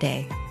begin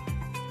today.